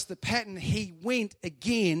gives us the pattern. He went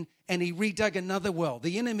again and he redug another well.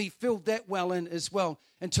 The enemy filled that well in as well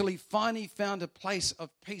until he finally found a place of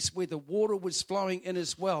peace where the water was flowing in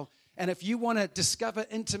as well. And if you want to discover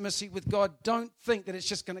intimacy with God, don't think that it's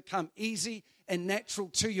just going to come easy and natural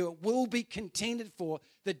to you. It will be contended for.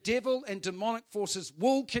 The devil and demonic forces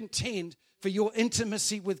will contend for your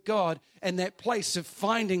intimacy with God and that place of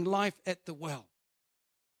finding life at the well.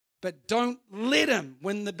 But don't let him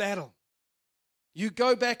win the battle. You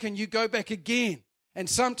go back and you go back again. And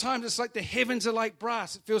sometimes it's like the heavens are like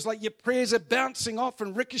brass. It feels like your prayers are bouncing off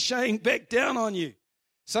and ricocheting back down on you.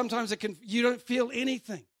 Sometimes you don't feel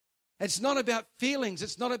anything. It's not about feelings.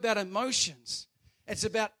 It's not about emotions. It's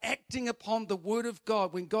about acting upon the Word of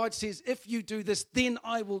God. When God says, if you do this, then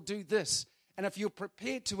I will do this. And if you're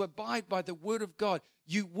prepared to abide by the Word of God,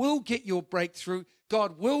 you will get your breakthrough.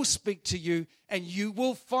 God will speak to you, and you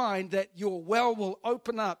will find that your well will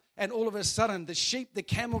open up, and all of a sudden the sheep, the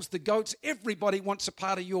camels, the goats, everybody wants a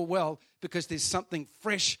part of your well because there's something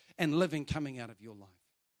fresh and living coming out of your life.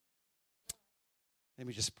 Let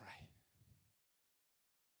me just pray.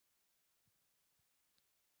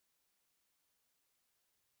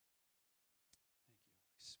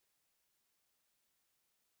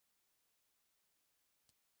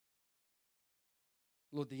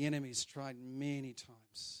 Lord, the enemy's tried many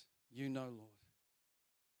times. You know, Lord,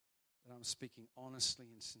 that I'm speaking honestly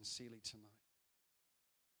and sincerely tonight.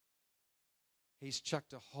 He's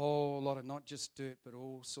chucked a whole lot of not just dirt, but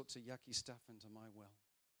all sorts of yucky stuff into my well.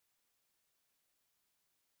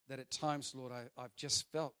 That at times, Lord, I've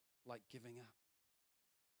just felt like giving up.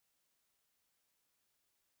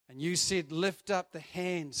 And you said, lift up the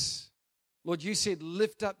hands. Lord, you said,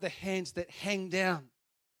 lift up the hands that hang down.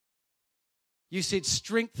 You said,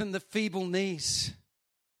 strengthen the feeble knees.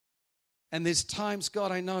 And there's times, God,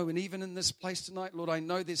 I know, and even in this place tonight, Lord, I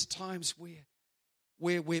know there's times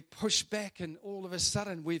where we're pushed back and all of a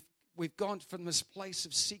sudden we've gone from this place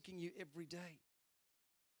of seeking you every day.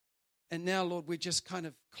 And now, Lord, we're just kind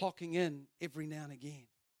of clocking in every now and again.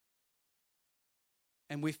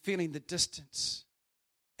 And we're feeling the distance.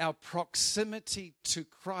 Our proximity to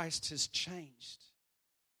Christ has changed.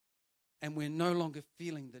 And we're no longer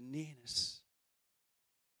feeling the nearness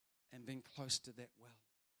and being close to that well.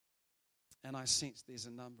 And I sense there's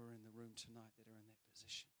a number in the room tonight that are in that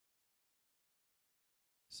position.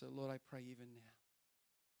 So, Lord, I pray even now.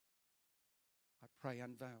 I pray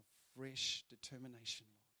unveil fresh determination,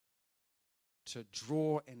 Lord, to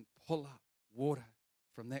draw and pull up water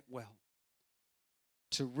from that well,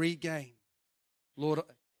 to regain, Lord,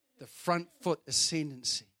 the front foot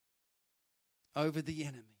ascendancy over the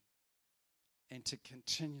enemy, and to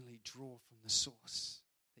continually draw from the source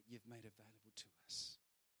that you've made available to us.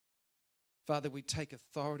 Father, we take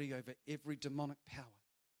authority over every demonic power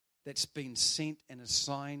that's been sent and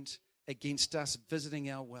assigned against us, visiting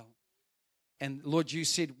our well. And Lord, you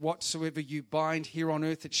said, whatsoever you bind here on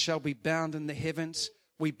earth, it shall be bound in the heavens.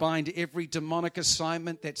 We bind every demonic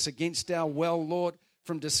assignment that's against our well, Lord,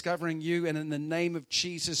 from discovering you. And in the name of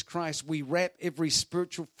Jesus Christ, we wrap every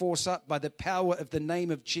spiritual force up by the power of the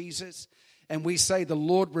name of Jesus. And we say, the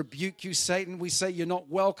Lord rebuke you, Satan. We say, you're not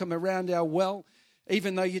welcome around our well.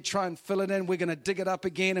 Even though you try and fill it in, we're going to dig it up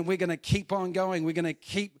again, and we're going to keep on going. We're going to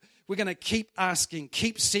keep asking,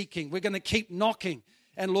 keep seeking. We're going to keep knocking.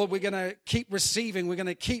 And Lord, we're going to keep receiving. We're going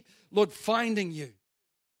to keep, Lord, finding you.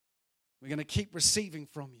 We're going to keep receiving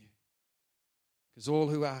from you. Because all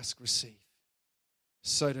who ask, receive.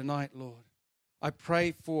 So tonight, Lord, I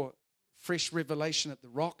pray for fresh revelation at the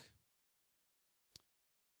Rock.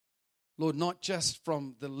 Lord, not just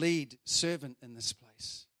from the lead servant in this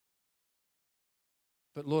place,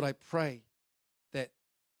 but Lord, I pray that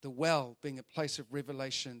the well being a place of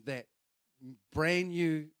revelation, that brand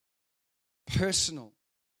new personal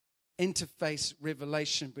interface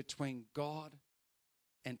revelation between God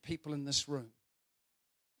and people in this room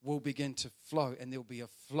will begin to flow, and there'll be a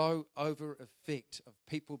flow over effect of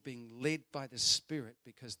people being led by the Spirit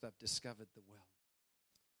because they've discovered the well.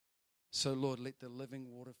 So Lord, let the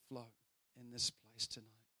living water flow in this place tonight.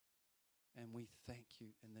 And we thank you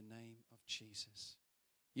in the name of Jesus.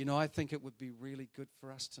 You know, I think it would be really good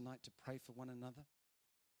for us tonight to pray for one another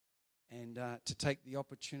and to take the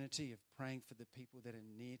opportunity of praying for the people that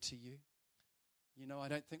are near to you. You know, I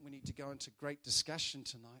don't think we need to go into great discussion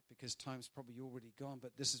tonight because time's probably already gone,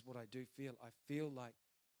 but this is what I do feel. I feel like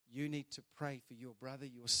you need to pray for your brother,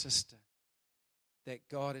 your sister, that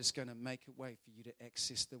God is going to make a way for you to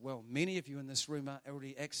access the well. Many of you in this room are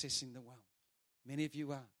already accessing the well. Many of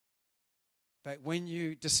you are. But when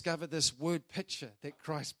you discover this word picture that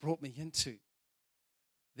Christ brought me into,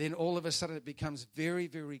 then all of a sudden it becomes very,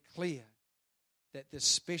 very clear that this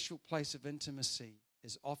special place of intimacy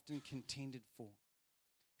is often contended for.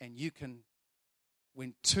 And you can,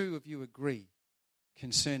 when two of you agree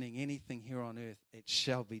concerning anything here on earth, it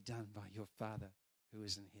shall be done by your Father who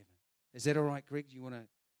is in heaven. Is that all right, Greg? Do you want to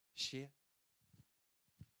share?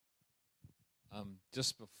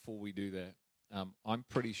 Just before we do that, I'm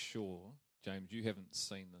pretty sure, James, you haven't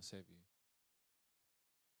seen this, have you?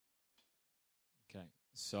 Okay,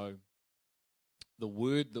 so the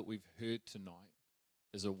word that we've heard tonight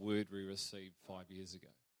is a word we received 5 years ago.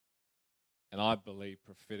 And I believe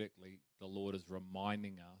prophetically the Lord is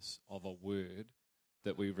reminding us of a word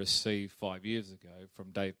that we received 5 years ago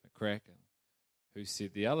from Dave McCracken, who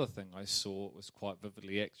said the other thing I saw was quite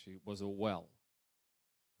vividly actually was a well.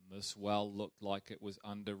 And this well looked like it was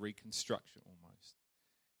under reconstruction almost.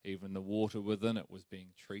 Even the water within it was being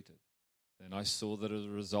treated. Then I saw that as a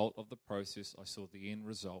result of the process, I saw the end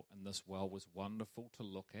result, and this well was wonderful to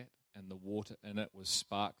look at, and the water in it was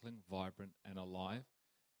sparkling, vibrant, and alive.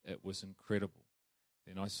 It was incredible.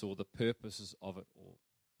 Then I saw the purposes of it all.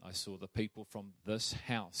 I saw the people from this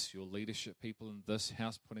house, your leadership people in this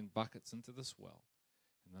house, putting buckets into this well.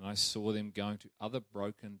 And then I saw them going to other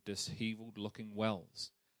broken, disheveled-looking wells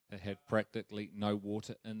that had practically no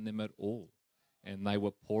water in them at all. And they were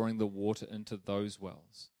pouring the water into those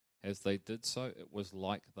wells. As they did so, it was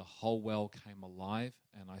like the whole well came alive.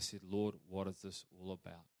 And I said, Lord, what is this all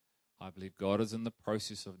about? I believe God is in the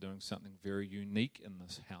process of doing something very unique in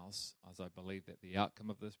this house, as I believe that the outcome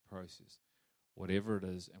of this process, whatever it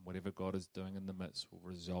is and whatever God is doing in the midst, will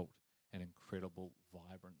result in incredible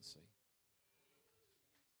vibrancy.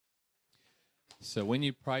 So when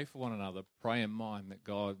you pray for one another, pray in mind that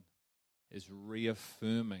God is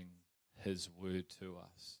reaffirming His word to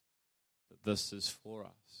us, that this is for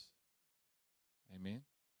us. Amen?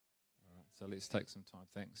 All right, so let's take some time.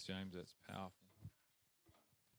 Thanks, James. That's powerful.